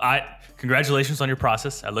 Well, congratulations on your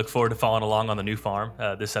process. I look forward to following along on the new farm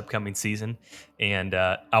this upcoming season. And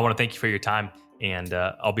I want to thank you for your time, and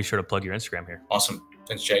I'll be sure to plug your Instagram here. Awesome.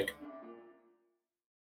 Thanks, Jake.